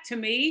all that to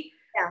me.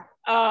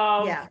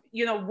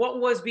 You know,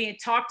 what was being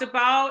talked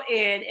about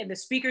and the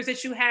speakers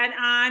that you had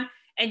on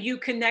and you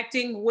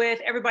connecting with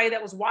everybody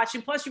that was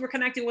watching. Plus you were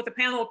connecting with the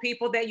panel of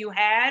people that you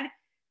had.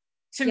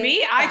 To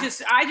me, I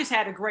just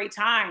had a great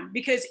time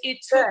because it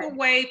took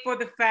away for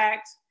the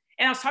fact,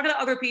 and I was talking to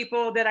other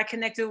people that I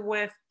connected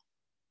with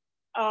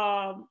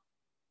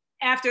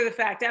after the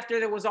fact, after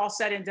it was all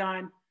said and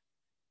done.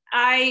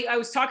 I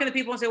was talking to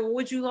people and said, well,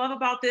 what'd you love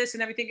about this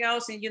and everything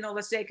else? And, you know,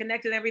 let's stay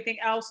connected and everything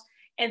else.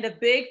 And the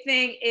big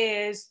thing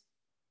is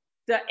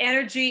the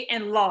energy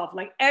and love.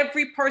 Like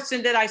every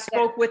person that I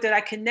spoke with, that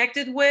I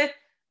connected with,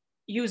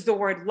 used the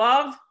word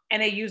love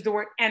and they used the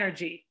word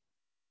energy.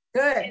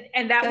 Good.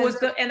 And that was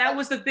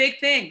the big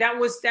thing. That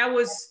was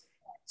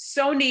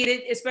so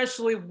needed,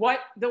 especially what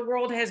the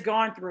world has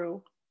gone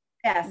through.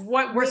 Yes.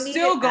 What we're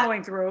still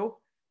going through.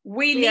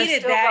 We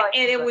needed that.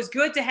 And it was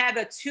good to have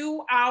a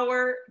 2.5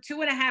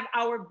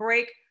 hour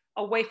break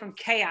away from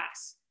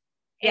chaos.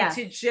 And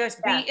to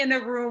just be in a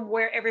room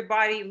where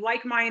everybody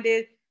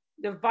like-minded,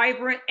 the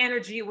vibrant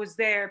energy was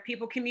there.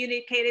 People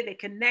communicated, they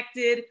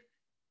connected.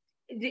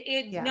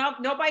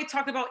 Nobody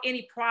talked about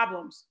any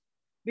problems.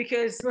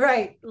 Because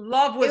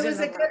love was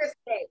a good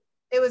escape.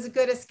 It was a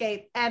good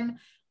escape. And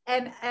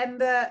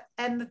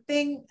the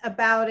thing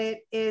about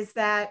it is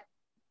that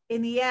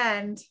in the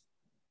end,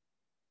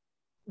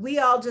 we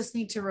all just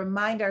need to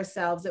remind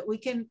ourselves that we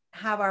can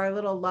have our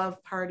little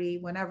love party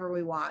whenever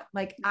we want.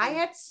 Like I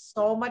had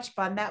so much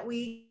fun that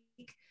week,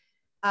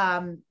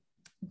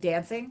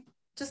 dancing.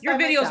 Just your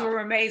videos were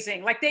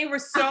amazing. Like they were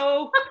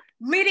so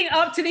leading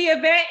up to the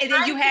event, and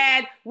then you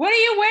had, what are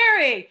you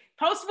wearing?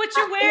 Post what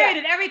you're wearing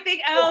and everything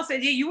else,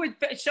 and you would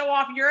show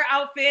off your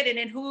outfit, and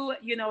then who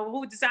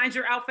designs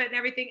your outfit and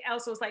everything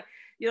else. So it was like,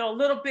 a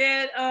little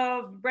bit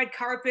of red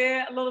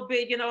carpet, a little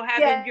bit,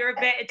 having your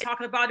event and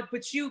talking about it,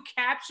 but you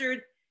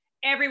captured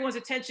everyone's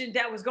attention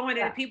that was going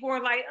in. And people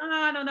were like,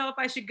 oh, I don't know if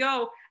I should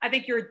go. I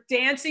think your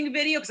dancing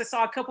video, because I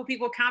saw a couple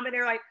people comment,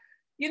 they're like,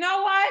 you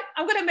know what?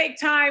 I'm going to make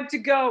time to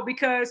go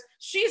because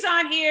she's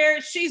on here.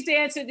 She's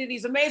dancing to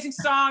these amazing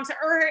songs.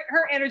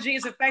 Her energy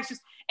is infectious.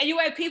 And you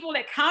had people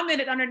that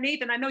commented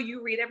underneath, and I know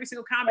you read every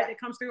single comment that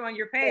comes through on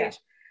your page,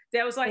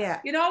 that was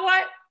like, you know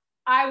what?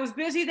 I was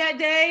busy that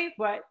day,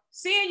 but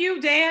seeing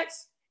you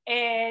dance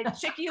and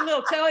shaking your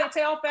little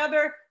tail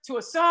feather to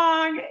a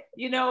song,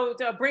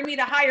 to bring me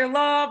to higher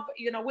love,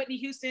 Whitney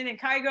Houston and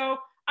Kygo.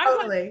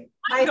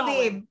 My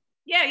theme.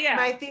 Yeah.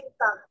 My theme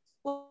song.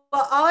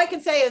 Well, all I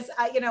can say is,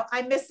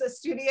 I miss the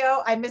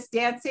studio. I miss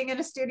dancing in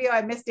a studio.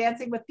 I miss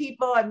dancing with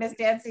people. I miss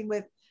dancing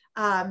with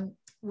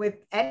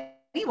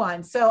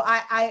anyone. So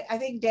I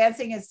think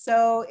dancing is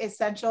so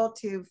essential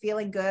to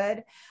feeling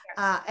good.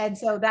 And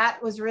so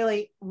that was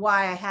really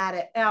why I had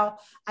it. Now,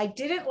 I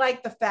didn't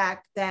like the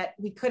fact that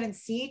we couldn't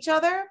see each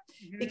other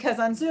because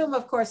on Zoom,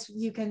 of course,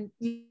 you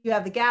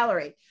have the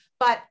gallery,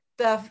 but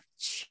the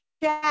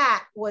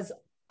chat was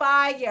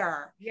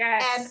fire.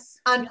 Yes.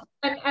 And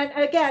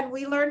again,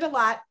 we learned a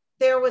lot.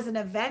 There was an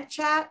event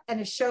chat and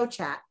a show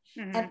chat.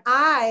 And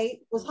I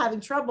was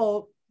having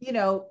trouble,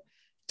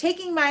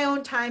 taking my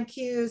own time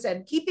cues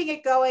and keeping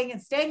it going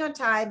and staying on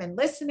time and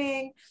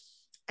listening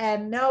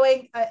and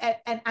knowing,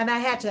 and I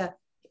had to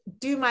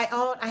do my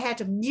own, I had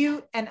to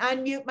mute and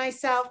unmute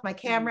myself, my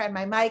camera and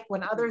my mic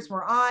when others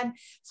were on.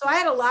 So I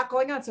had a lot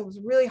going on. So it was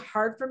really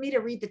hard for me to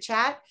read the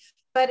chat.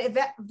 But in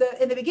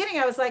the beginning,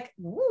 I was like,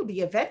 ooh,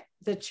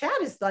 the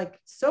chat is like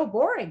so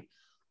boring.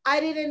 I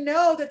didn't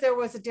know that there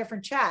was a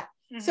different chat.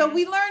 So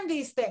we learned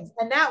these things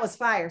and that was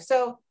fire.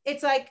 So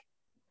it's like,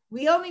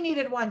 we only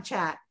needed one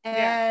chat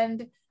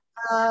and,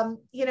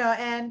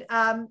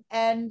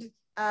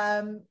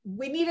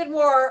 we needed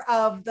more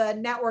of the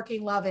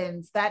networking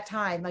love-ins that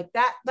time,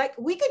 like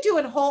we could do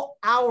a whole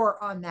hour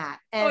on that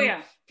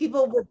and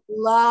people would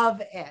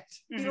love it.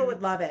 People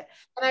would love it.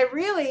 And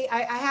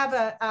I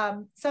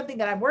have something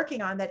that I'm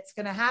working on that's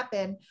going to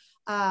happen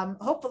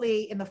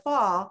hopefully in the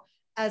fall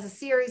as a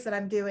series that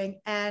I'm doing.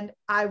 And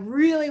I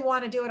really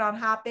want to do it on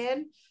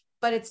Hopin,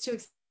 but it's too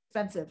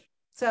expensive.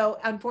 So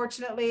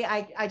unfortunately,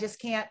 I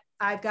just can't.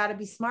 I've got to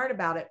be smart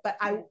about it. But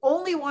I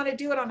only want to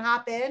do it on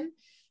Hopin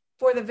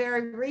for the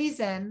very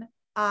reason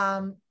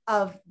of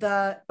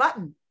the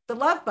button, the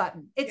love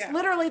button. It's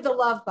literally the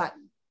love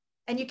button.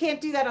 And you can't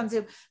do that on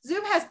Zoom.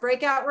 Zoom has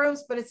breakout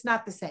rooms, but it's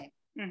not the same.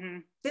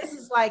 This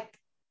is like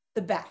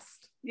the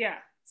best. Yeah.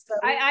 So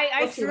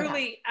I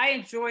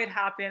enjoyed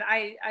Hopin.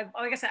 I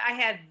like I said, I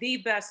had the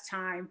best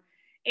time.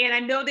 And I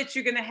know that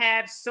you're going to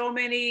have so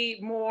many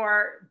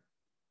more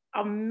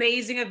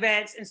amazing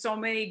events and so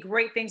many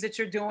great things that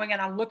you're doing.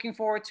 And I'm looking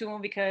forward to them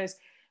because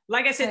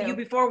like I said to you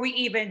before we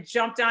even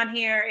jumped on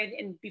here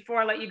and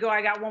before I let you go,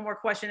 I got one more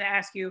question to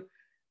ask you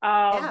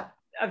of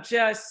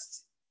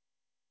just,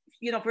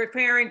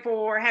 preparing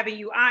for having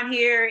you on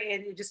here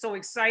and just so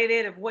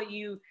excited of what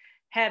you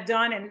have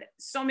done and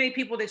so many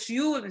people that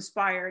you have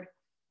inspired.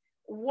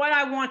 What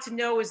I want to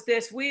know is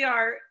this: we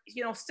are,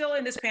 still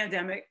in this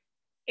pandemic,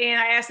 and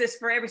I ask this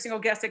for every single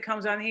guest that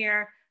comes on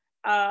here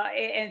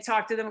and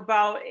talk to them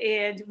about.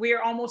 And we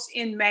are almost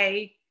in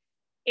May,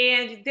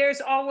 and there's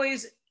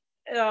always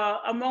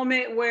a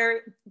moment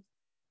where,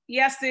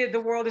 yes, the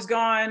world is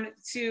gone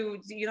to,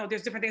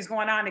 there's different things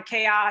going on, the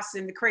chaos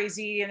and the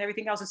crazy and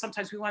everything else, and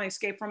sometimes we want to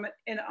escape from it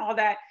and all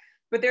that.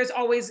 But there's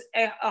always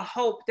a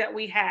hope that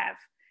we have.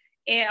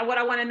 And what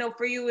I want to know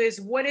for you is,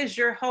 what is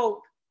your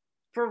hope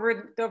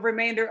for the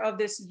remainder of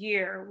this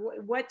year?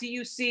 What do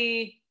you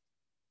see?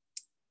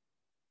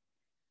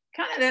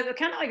 Kind of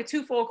like a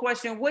twofold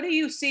question. What do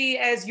you see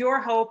as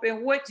your hope,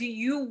 and what do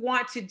you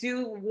want to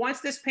do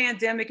once this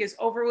pandemic is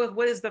over with?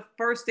 What is the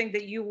first thing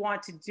that you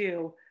want to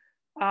do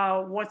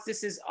once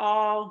this is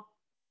all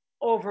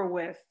over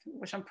with,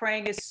 which I'm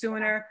praying is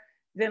sooner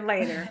than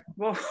later?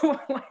 Well,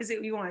 what is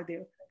it you want to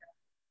do?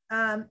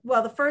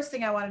 Well, the first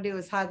thing I want to do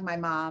is hug my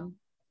mom,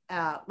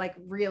 like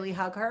really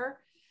hug her,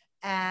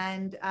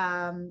 and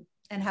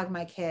hug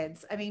my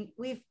kids. I mean,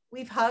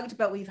 we've hugged,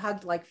 but we've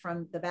hugged like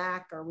from the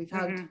back, or we've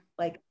hugged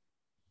like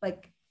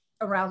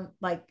around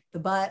like the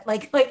butt,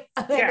 like I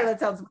know that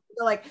sounds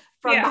like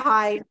from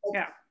behind.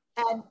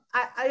 And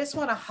I just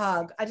want to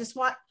hug. I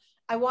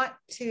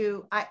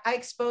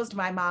exposed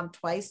my mom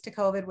twice to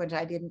COVID, which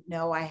I didn't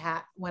know I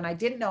had, when I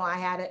didn't know I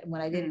had it, and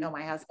when I didn't know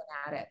my husband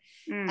had it.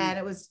 And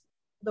it was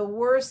the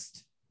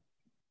worst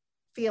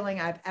feeling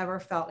I've ever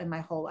felt in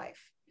my whole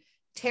life.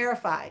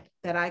 Terrified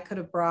that I could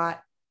have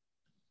brought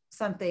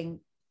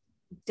something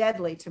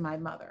deadly to my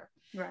mother.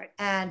 Right.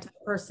 And the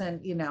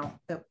person, you know,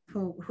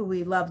 who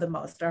we love the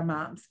most, our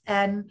moms,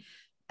 and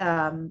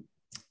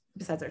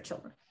besides our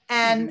children.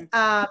 And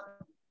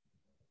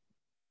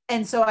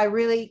and so I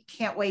really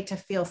can't wait to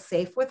feel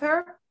safe with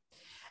her.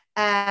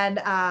 And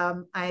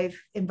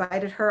I've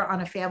invited her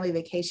on a family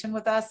vacation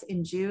with us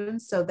in June.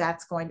 So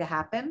that's going to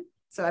happen.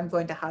 So I'm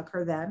going to hug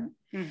her then.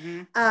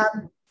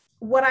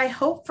 What I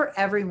hope for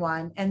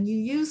everyone, and you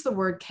use the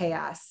word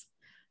chaos.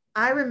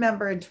 I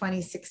remember in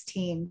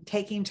 2016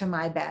 taking to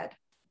my bed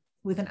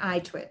with an eye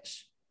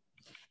twitch,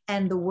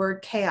 and the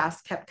word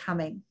chaos kept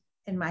coming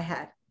in my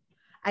head.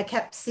 I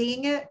kept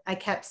seeing it.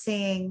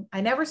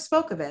 I never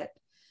spoke of it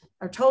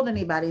or told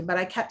anybody, but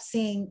I kept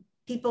seeing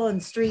people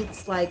in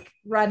streets like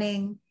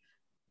running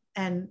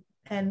and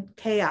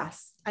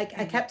chaos. I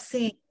kept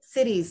seeing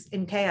cities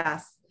in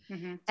chaos.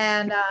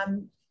 And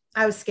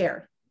I was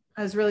scared.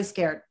 I was really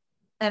scared.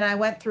 And I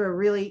went through a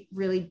really,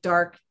 really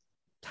dark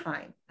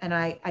time. And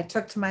I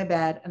took to my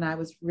bed and I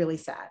was really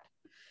sad.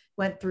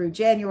 Went through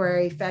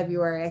January,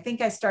 February. I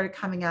think I started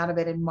coming out of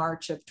it in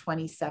March of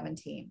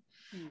 2017.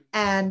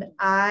 And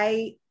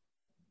I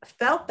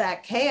felt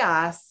that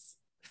chaos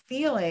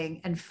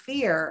feeling and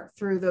fear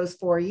through those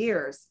 4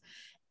 years.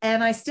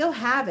 And I still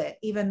have it,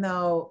 even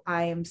though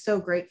I am so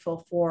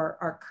grateful for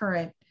our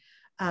current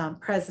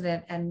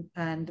president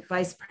and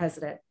vice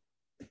president.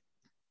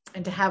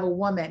 And to have a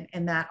woman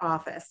in that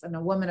office and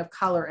a woman of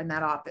color in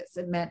that office,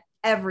 it meant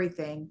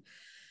everything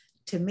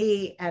to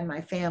me and my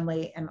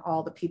family and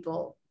all the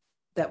people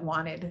that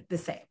wanted the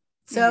same.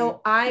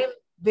 So I'm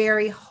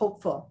very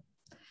hopeful,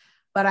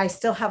 but I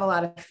still have a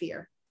lot of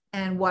fear.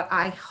 And what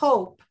my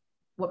hope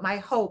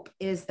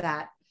is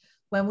that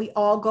when we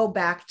all go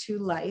back to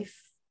life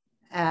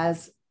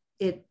as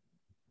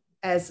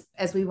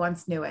we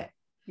once knew it,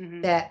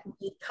 that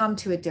we come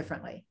to it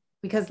differently,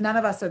 because none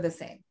of us are the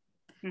same.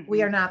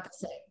 We are not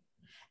the same.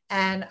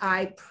 And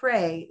I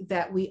pray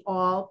that we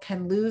all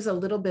can lose a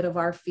little bit of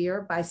our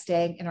fear by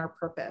staying in our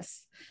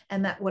purpose.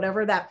 And that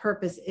whatever that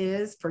purpose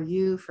is for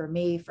you, for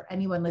me, for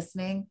anyone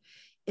listening,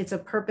 it's a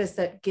purpose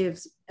that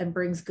gives and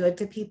brings good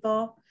to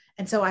people.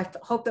 And so I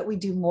hope that we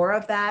do more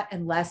of that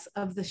and less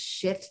of the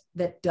shit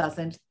that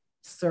doesn't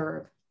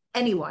serve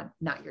anyone,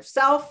 not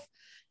yourself,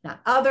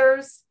 not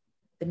others,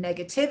 the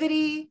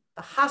negativity,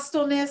 the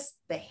hostileness,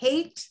 the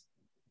hate,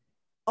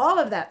 all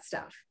of that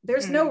stuff.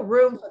 There's no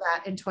room for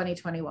that in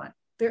 2021.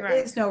 There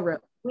is no room.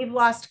 We've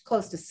lost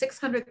close to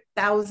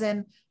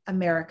 600,000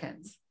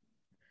 Americans.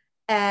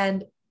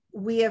 And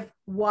we have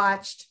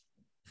watched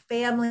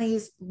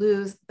families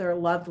lose their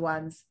loved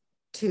ones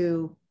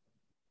to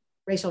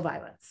racial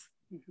violence.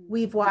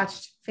 We've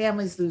watched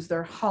families lose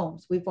their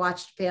homes. We've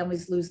watched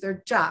families lose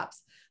their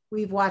jobs.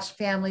 We've watched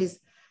families,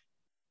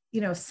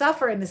 you know,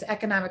 suffer in this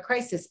economic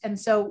crisis. And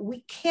so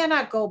we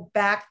cannot go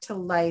back to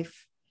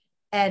life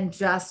and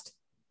just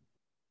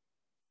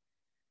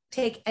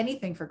take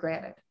anything for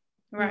granted.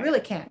 We really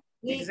can't.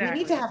 We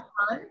need to have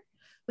fun.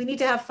 We need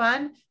to have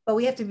fun, but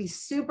we have to be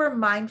super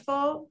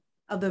mindful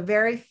of the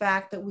very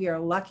fact that we are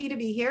lucky to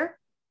be here.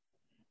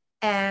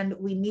 And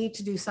we need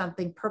to do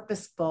something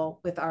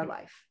purposeful with our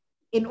life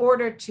in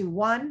order to,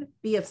 one,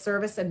 be of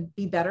service and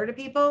be better to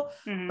people,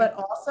 but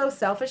also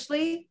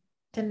selfishly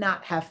to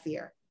not have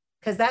fear,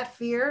 because that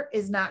fear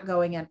is not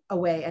going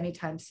away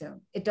anytime soon.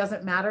 It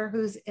doesn't matter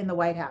who's in the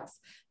White House.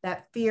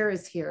 That fear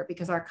is here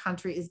because our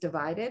country is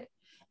divided.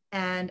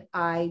 And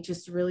I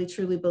just really,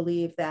 truly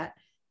believe that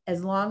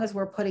as long as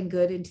we're putting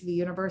good into the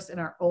universe in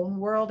our own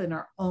world, in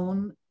our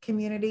own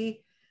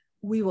community,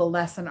 we will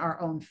lessen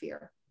our own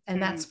fear.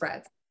 And that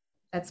spreads.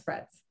 That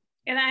spreads.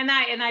 And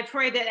I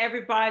pray that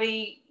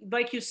everybody,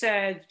 like you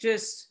said,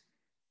 just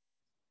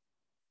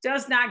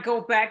does not go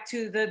back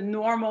to the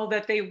normal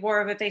that they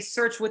were, that they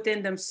search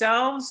within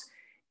themselves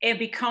and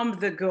become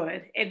the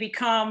good and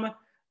become,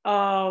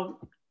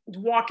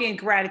 walk in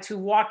gratitude,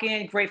 walk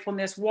in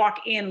gratefulness,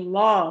 walk in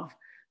love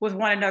with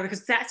one another,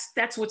 because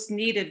that's what's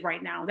needed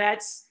right now.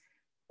 That's,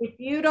 if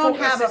you don't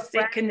have a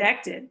friend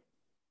connected.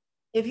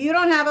 If you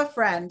don't have a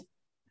friend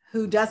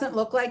who doesn't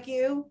look like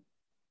you,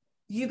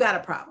 you got a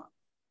problem.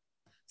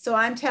 So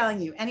I'm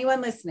telling you,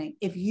 anyone listening,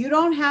 if you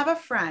don't have a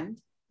friend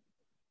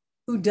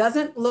who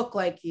doesn't look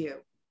like you,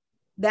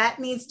 that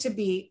needs to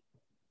be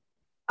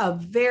a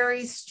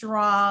very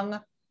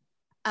strong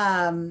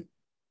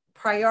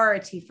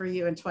priority for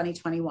you in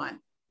 2021,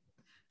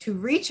 to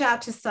reach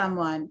out to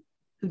someone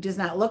who does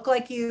not look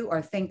like you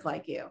or think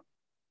like you,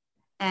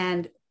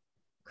 and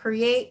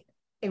create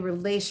a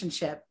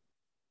relationship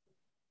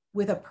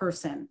with a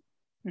person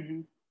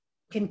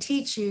can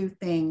teach you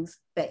things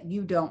that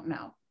you don't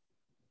know.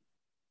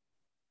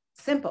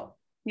 Simple.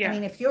 Yeah. I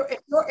mean, if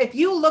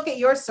you look at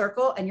your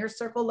circle and your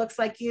circle looks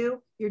like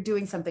you, you're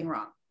doing something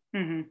wrong.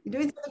 You're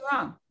doing something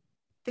wrong.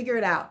 Figure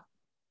it out.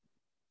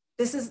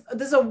 This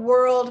is a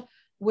world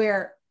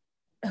where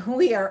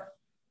we are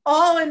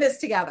all in this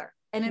together.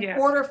 And in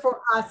order for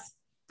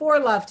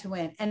love to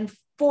win and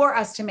for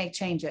us to make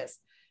changes,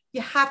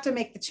 you have to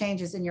make the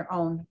changes in your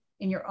own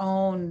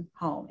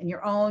home, in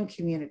your own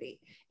community,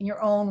 in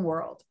your own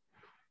world.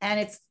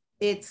 And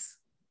it's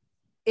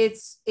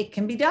it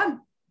can be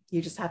done.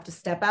 You just have to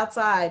step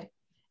outside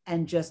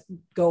and just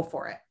go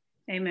for it.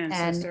 Amen,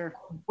 and sister.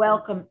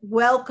 Welcome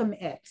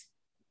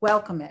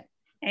it.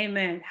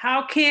 Amen.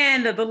 How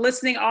can the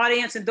listening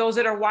audience and those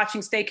that are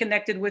watching stay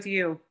connected with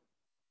you?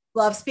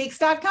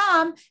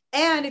 Lovespeaks.com.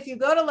 And if you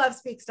go to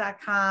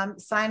lovespeaks.com,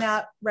 sign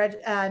up,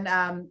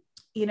 and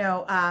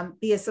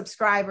be a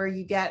subscriber,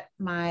 you get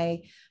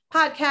my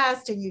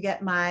podcast and you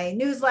get my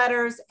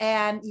newsletters,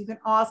 and you can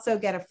also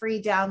get a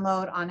free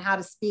download on how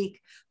to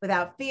speak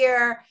without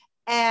fear.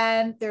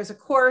 And there's a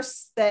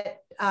course that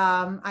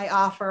I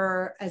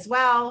offer as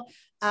well.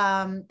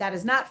 That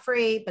is not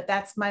free, but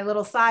that's my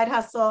little side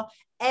hustle.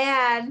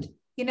 And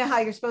you know how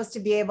you're supposed to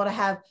be able to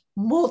have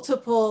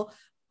multiple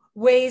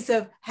ways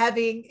of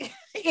having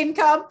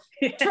income?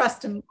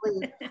 Trust and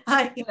believe.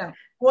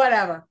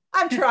 Whatever.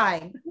 I'm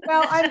trying.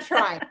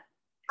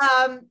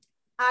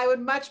 I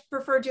would much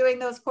prefer doing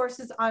those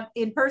courses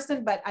in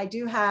person, but I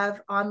do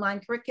have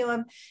online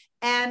curriculum.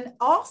 And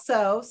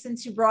also,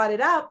 since you brought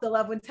it up, the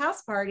Loved Ones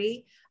House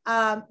Party,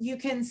 you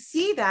can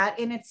see that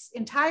in its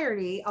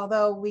entirety,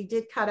 although we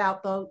did cut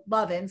out the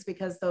Love-ins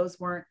because those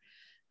weren't,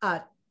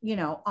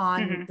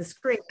 on the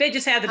screen. They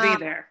just had to be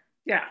there.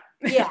 Yeah.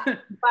 Yeah.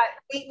 But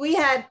we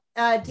had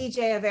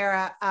DJ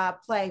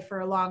Avera play for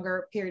a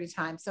longer period of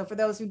time. So for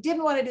those who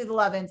didn't want to do the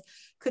Love-ins,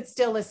 could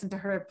still listen to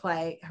her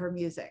play her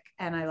music.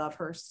 And I love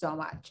her so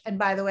much. And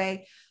by the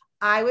way,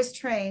 I was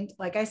trained,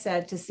 like I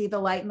said, to see the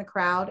light in the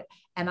crowd.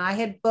 And I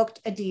had booked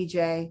a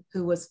DJ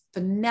who was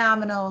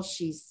phenomenal.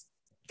 She's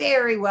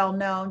very well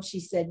known. She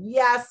said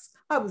yes.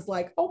 I was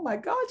like, oh my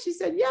God, she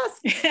said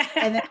yes.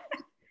 and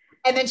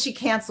then she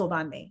canceled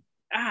on me.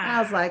 And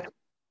I was like,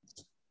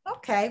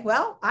 okay,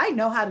 well, I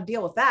know how to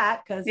deal with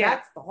that, because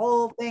that's the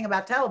whole thing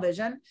about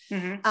television.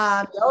 You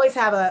always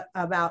have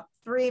about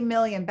 3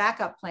 million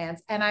backup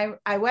plans. And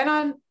I went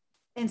on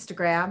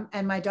Instagram,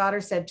 and my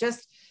daughter said,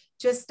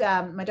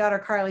 my daughter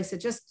Carly said,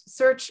 just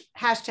search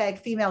hashtag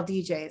female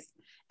DJs.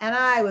 And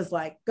I was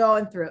like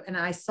going through, and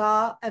I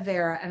saw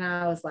Avera, and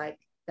I was like,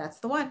 that's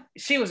the one.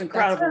 She was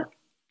incredible.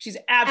 She's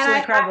absolutely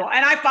incredible.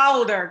 And I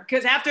followed her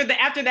because after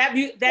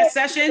that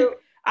session,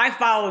 I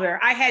followed her.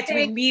 I had to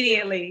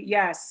immediately.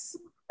 Yes.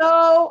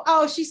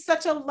 Oh, she's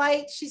such a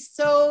light. She's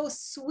so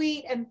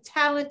sweet and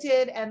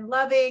talented and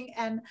loving.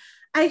 And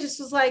I just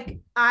was like,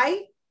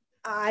 I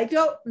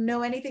don't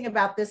know anything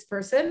about this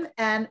person.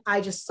 And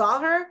I just saw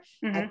her,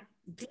 I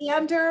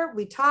DM'd her,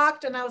 we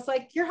talked, and I was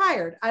like, you're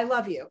hired. I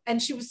love you.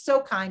 And she was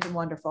so kind and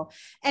wonderful.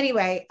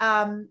 Anyway,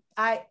 I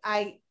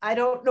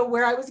don't know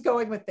where I was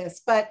going with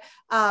this, but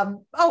I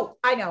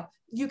know.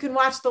 You can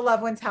watch the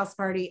Loved Ones House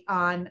Party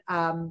on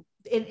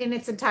in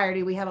its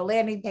entirety. We have a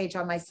landing page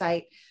on my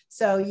site,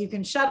 so you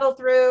can shuttle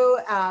through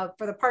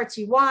for the parts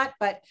you want,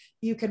 but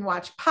you can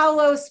watch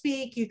Paolo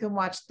speak, you can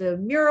watch the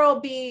mural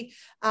be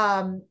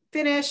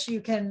finished,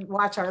 you can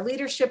watch our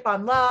leadership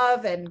on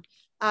love, and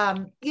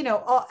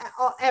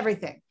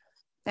everything,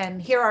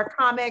 and hear our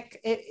comic.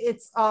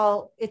 It's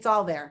all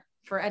there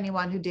for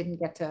anyone who didn't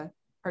get to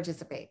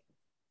participate.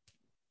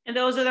 And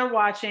those that are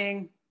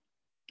watching,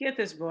 get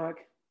this book.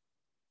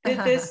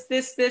 This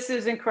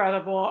is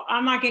incredible.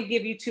 I'm not going to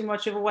give you too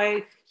much of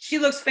away. She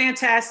looks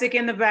fantastic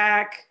in the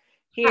back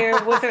here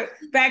with a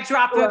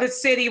backdrop of the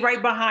city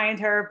right behind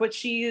her, but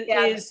she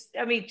is,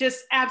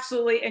 just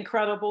absolutely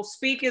incredible.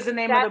 Speak is the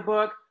name of the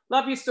book.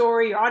 Love Your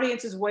Story. Your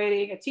audience is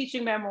waiting. A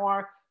teaching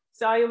memoir.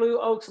 Sally Lou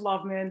Oaks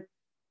Loveman.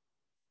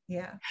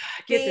 Yeah.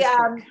 Get this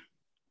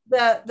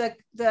book.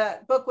 The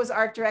book was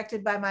art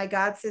directed by my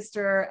god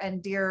sister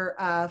and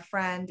dear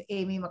friend,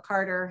 Amy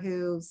McCarter,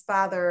 whose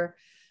father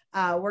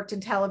worked in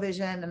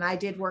television, and I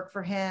did work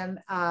for him.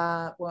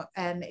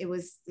 And it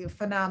was a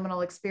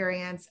phenomenal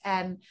experience.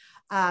 And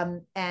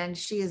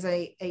she is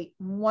a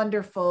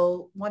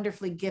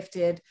wonderfully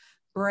gifted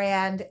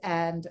brand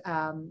and,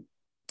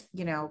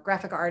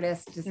 graphic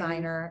artist,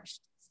 designer. She's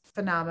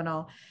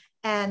phenomenal.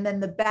 And then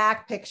the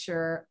back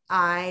picture,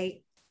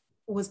 I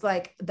was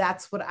like,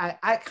 that's what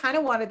I kind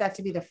of wanted that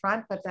to be the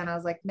front, but then I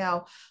was like,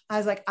 no,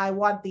 I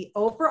want the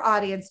Oprah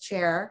audience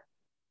chair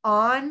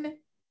on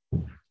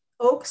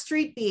Oak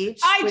Street Beach.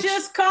 I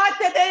just caught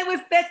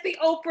that's the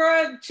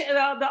Oprah,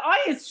 the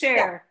audience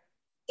chair.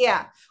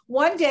 Yeah.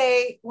 One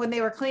day when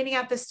they were cleaning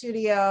out the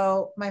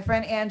studio, my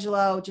friend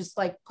Angelo just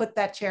put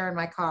that chair in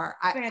my car.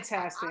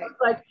 Fantastic. I was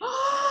like,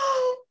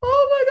 oh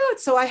my God.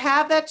 So I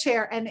have that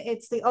chair, and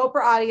it's the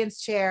Oprah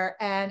audience chair,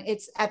 and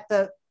it's at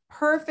the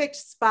perfect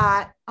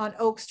spot on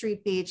Oak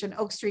Street Beach. And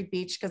Oak Street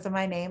Beach, because of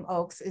my name,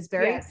 Oaks, is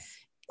very,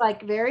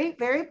 very,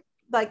 very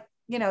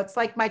it's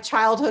like my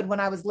childhood when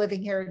I was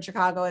living here in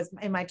Chicago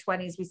in my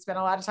 20s. We spent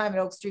a lot of time at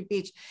Oak Street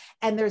Beach,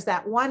 and there's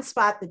that one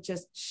spot that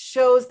just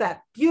shows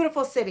that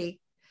beautiful city.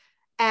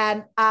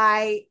 And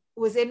I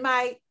was in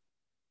my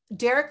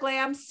Derek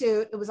Lamb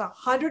suit. It was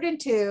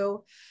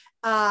 102.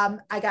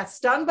 I got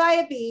stung by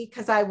a bee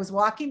because I was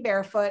walking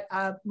barefoot.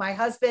 My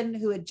husband,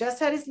 who had just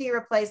had his knee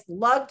replaced,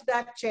 lugged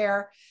that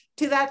chair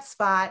to that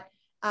spot.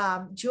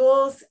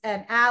 Jules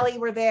and Allie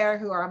were there,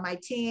 who are on my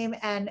team,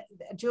 and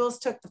Jules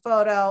took the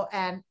photo,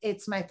 and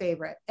it's my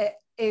favorite.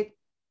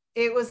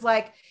 It was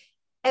like,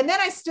 and then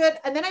I stood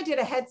and then I did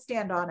a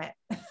headstand on it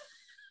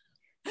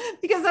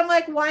because I'm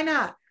like, why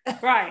not?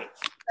 Right.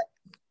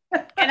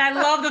 And I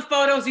love the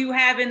photos you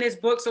have in this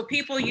book. So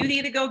people, you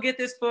need to go get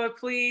this book.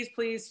 Please,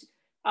 please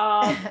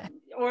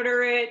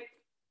order it.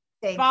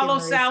 Follow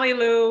Sally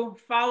Lou.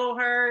 Follow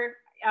her.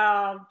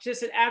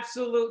 Just an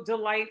absolute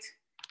delight,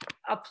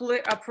 a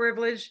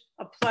privilege,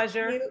 a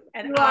pleasure.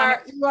 You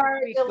are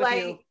a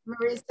delight,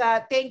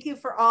 Marisa. Thank you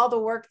for all the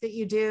work that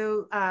you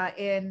do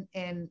in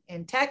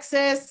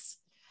Texas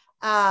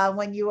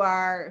when you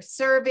are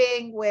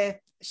serving with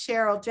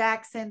Cheryl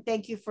Jackson.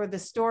 Thank you for the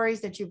stories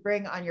that you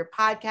bring on your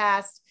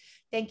podcast.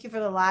 Thank you for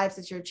the lives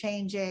that you're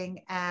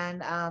changing.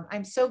 And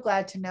I'm so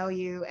glad to know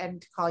you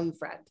and to call you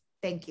friend.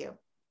 Thank you.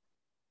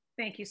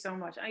 Thank you so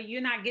much.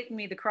 You're not getting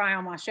me to cry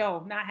on my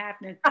show. Not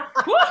happening.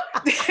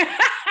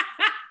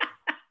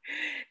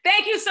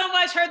 Thank you so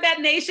much, Heard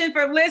That Nation,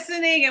 for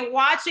listening and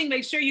watching.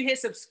 Make sure you hit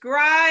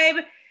subscribe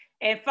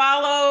and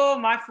follow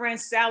my friend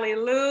Sally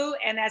Lou.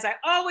 And as I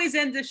always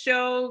end the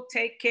show,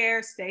 take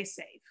care, stay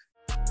safe.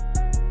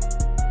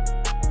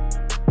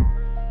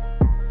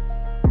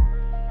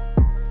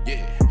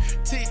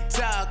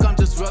 TikTok, I'm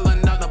just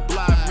rolling on the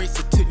block.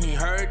 Marisa Tigney,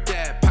 heard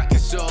that.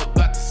 Podcast show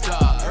about to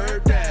start.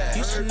 Heard that.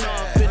 You should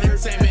know if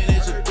entertainment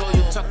is your goal.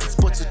 You talking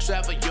sports or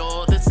travel,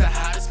 yo. This the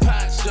hottest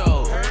pod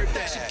show. Heard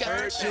that. She got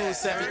her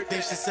shoes, everything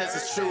she says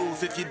is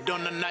truth. If you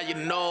don't know, now you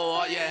know.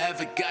 All you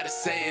ever gotta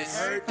say is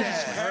heard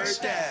that. Heard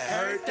that.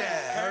 Heard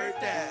that. Heard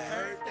that.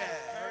 Heard that.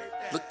 Heard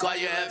that. Look, all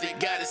you ever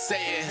gotta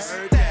say is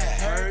heard that.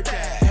 Heard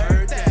that.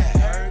 Heard that.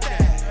 Heard that.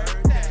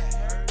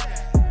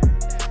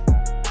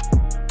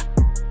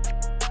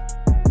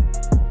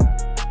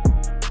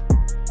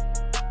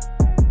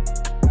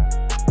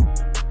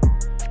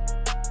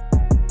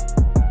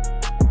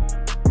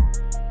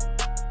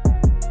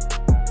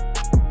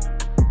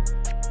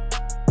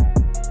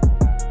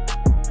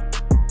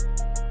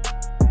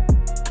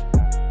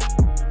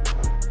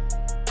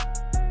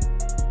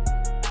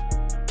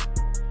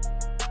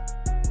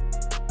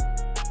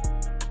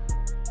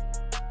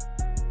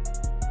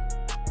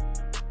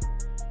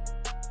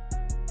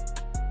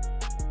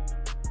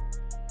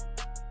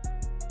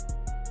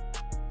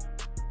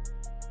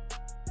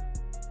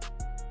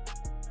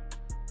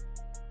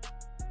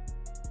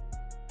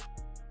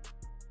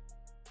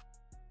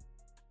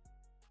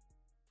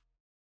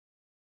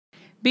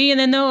 Be in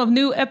the know of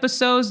new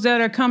episodes that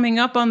are coming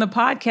up on the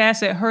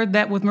podcast at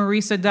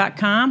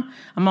heardthatwithmarisa.com.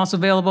 I'm also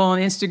available on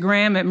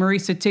Instagram at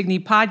Marisa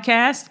Tigney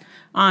Podcast,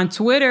 on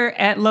Twitter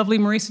at Lovely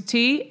Marisa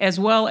T, as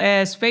well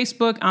as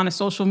Facebook on a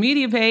social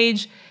media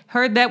page,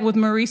 Heard That with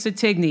Marisa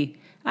Tigney.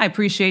 I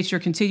appreciate your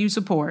continued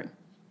support.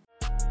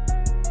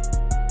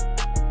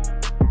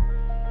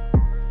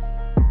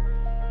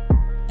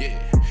 Yeah,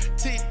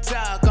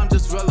 TikTok, I'm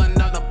just rolling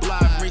on the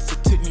block. Marisa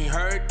Tigney,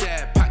 heard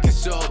that.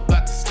 Podcast show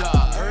about to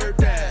start. Heard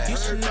that. You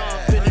should know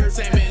if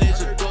entertainment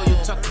is your goal. You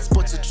talking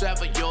sports or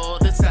travel, yo.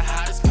 This the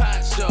hottest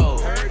pod show.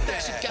 Heard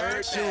that. She got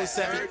her shoes,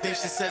 everything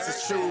she says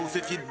is truth.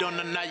 If you don't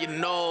know, now you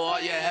know.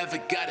 All you ever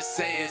gotta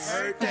say is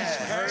heard that.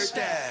 Heard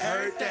that.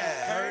 Heard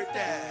that. Heard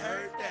that.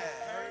 Heard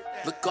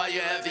that. Look, all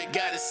you ever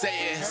gotta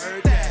say is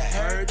heard that.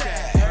 Heard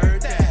that.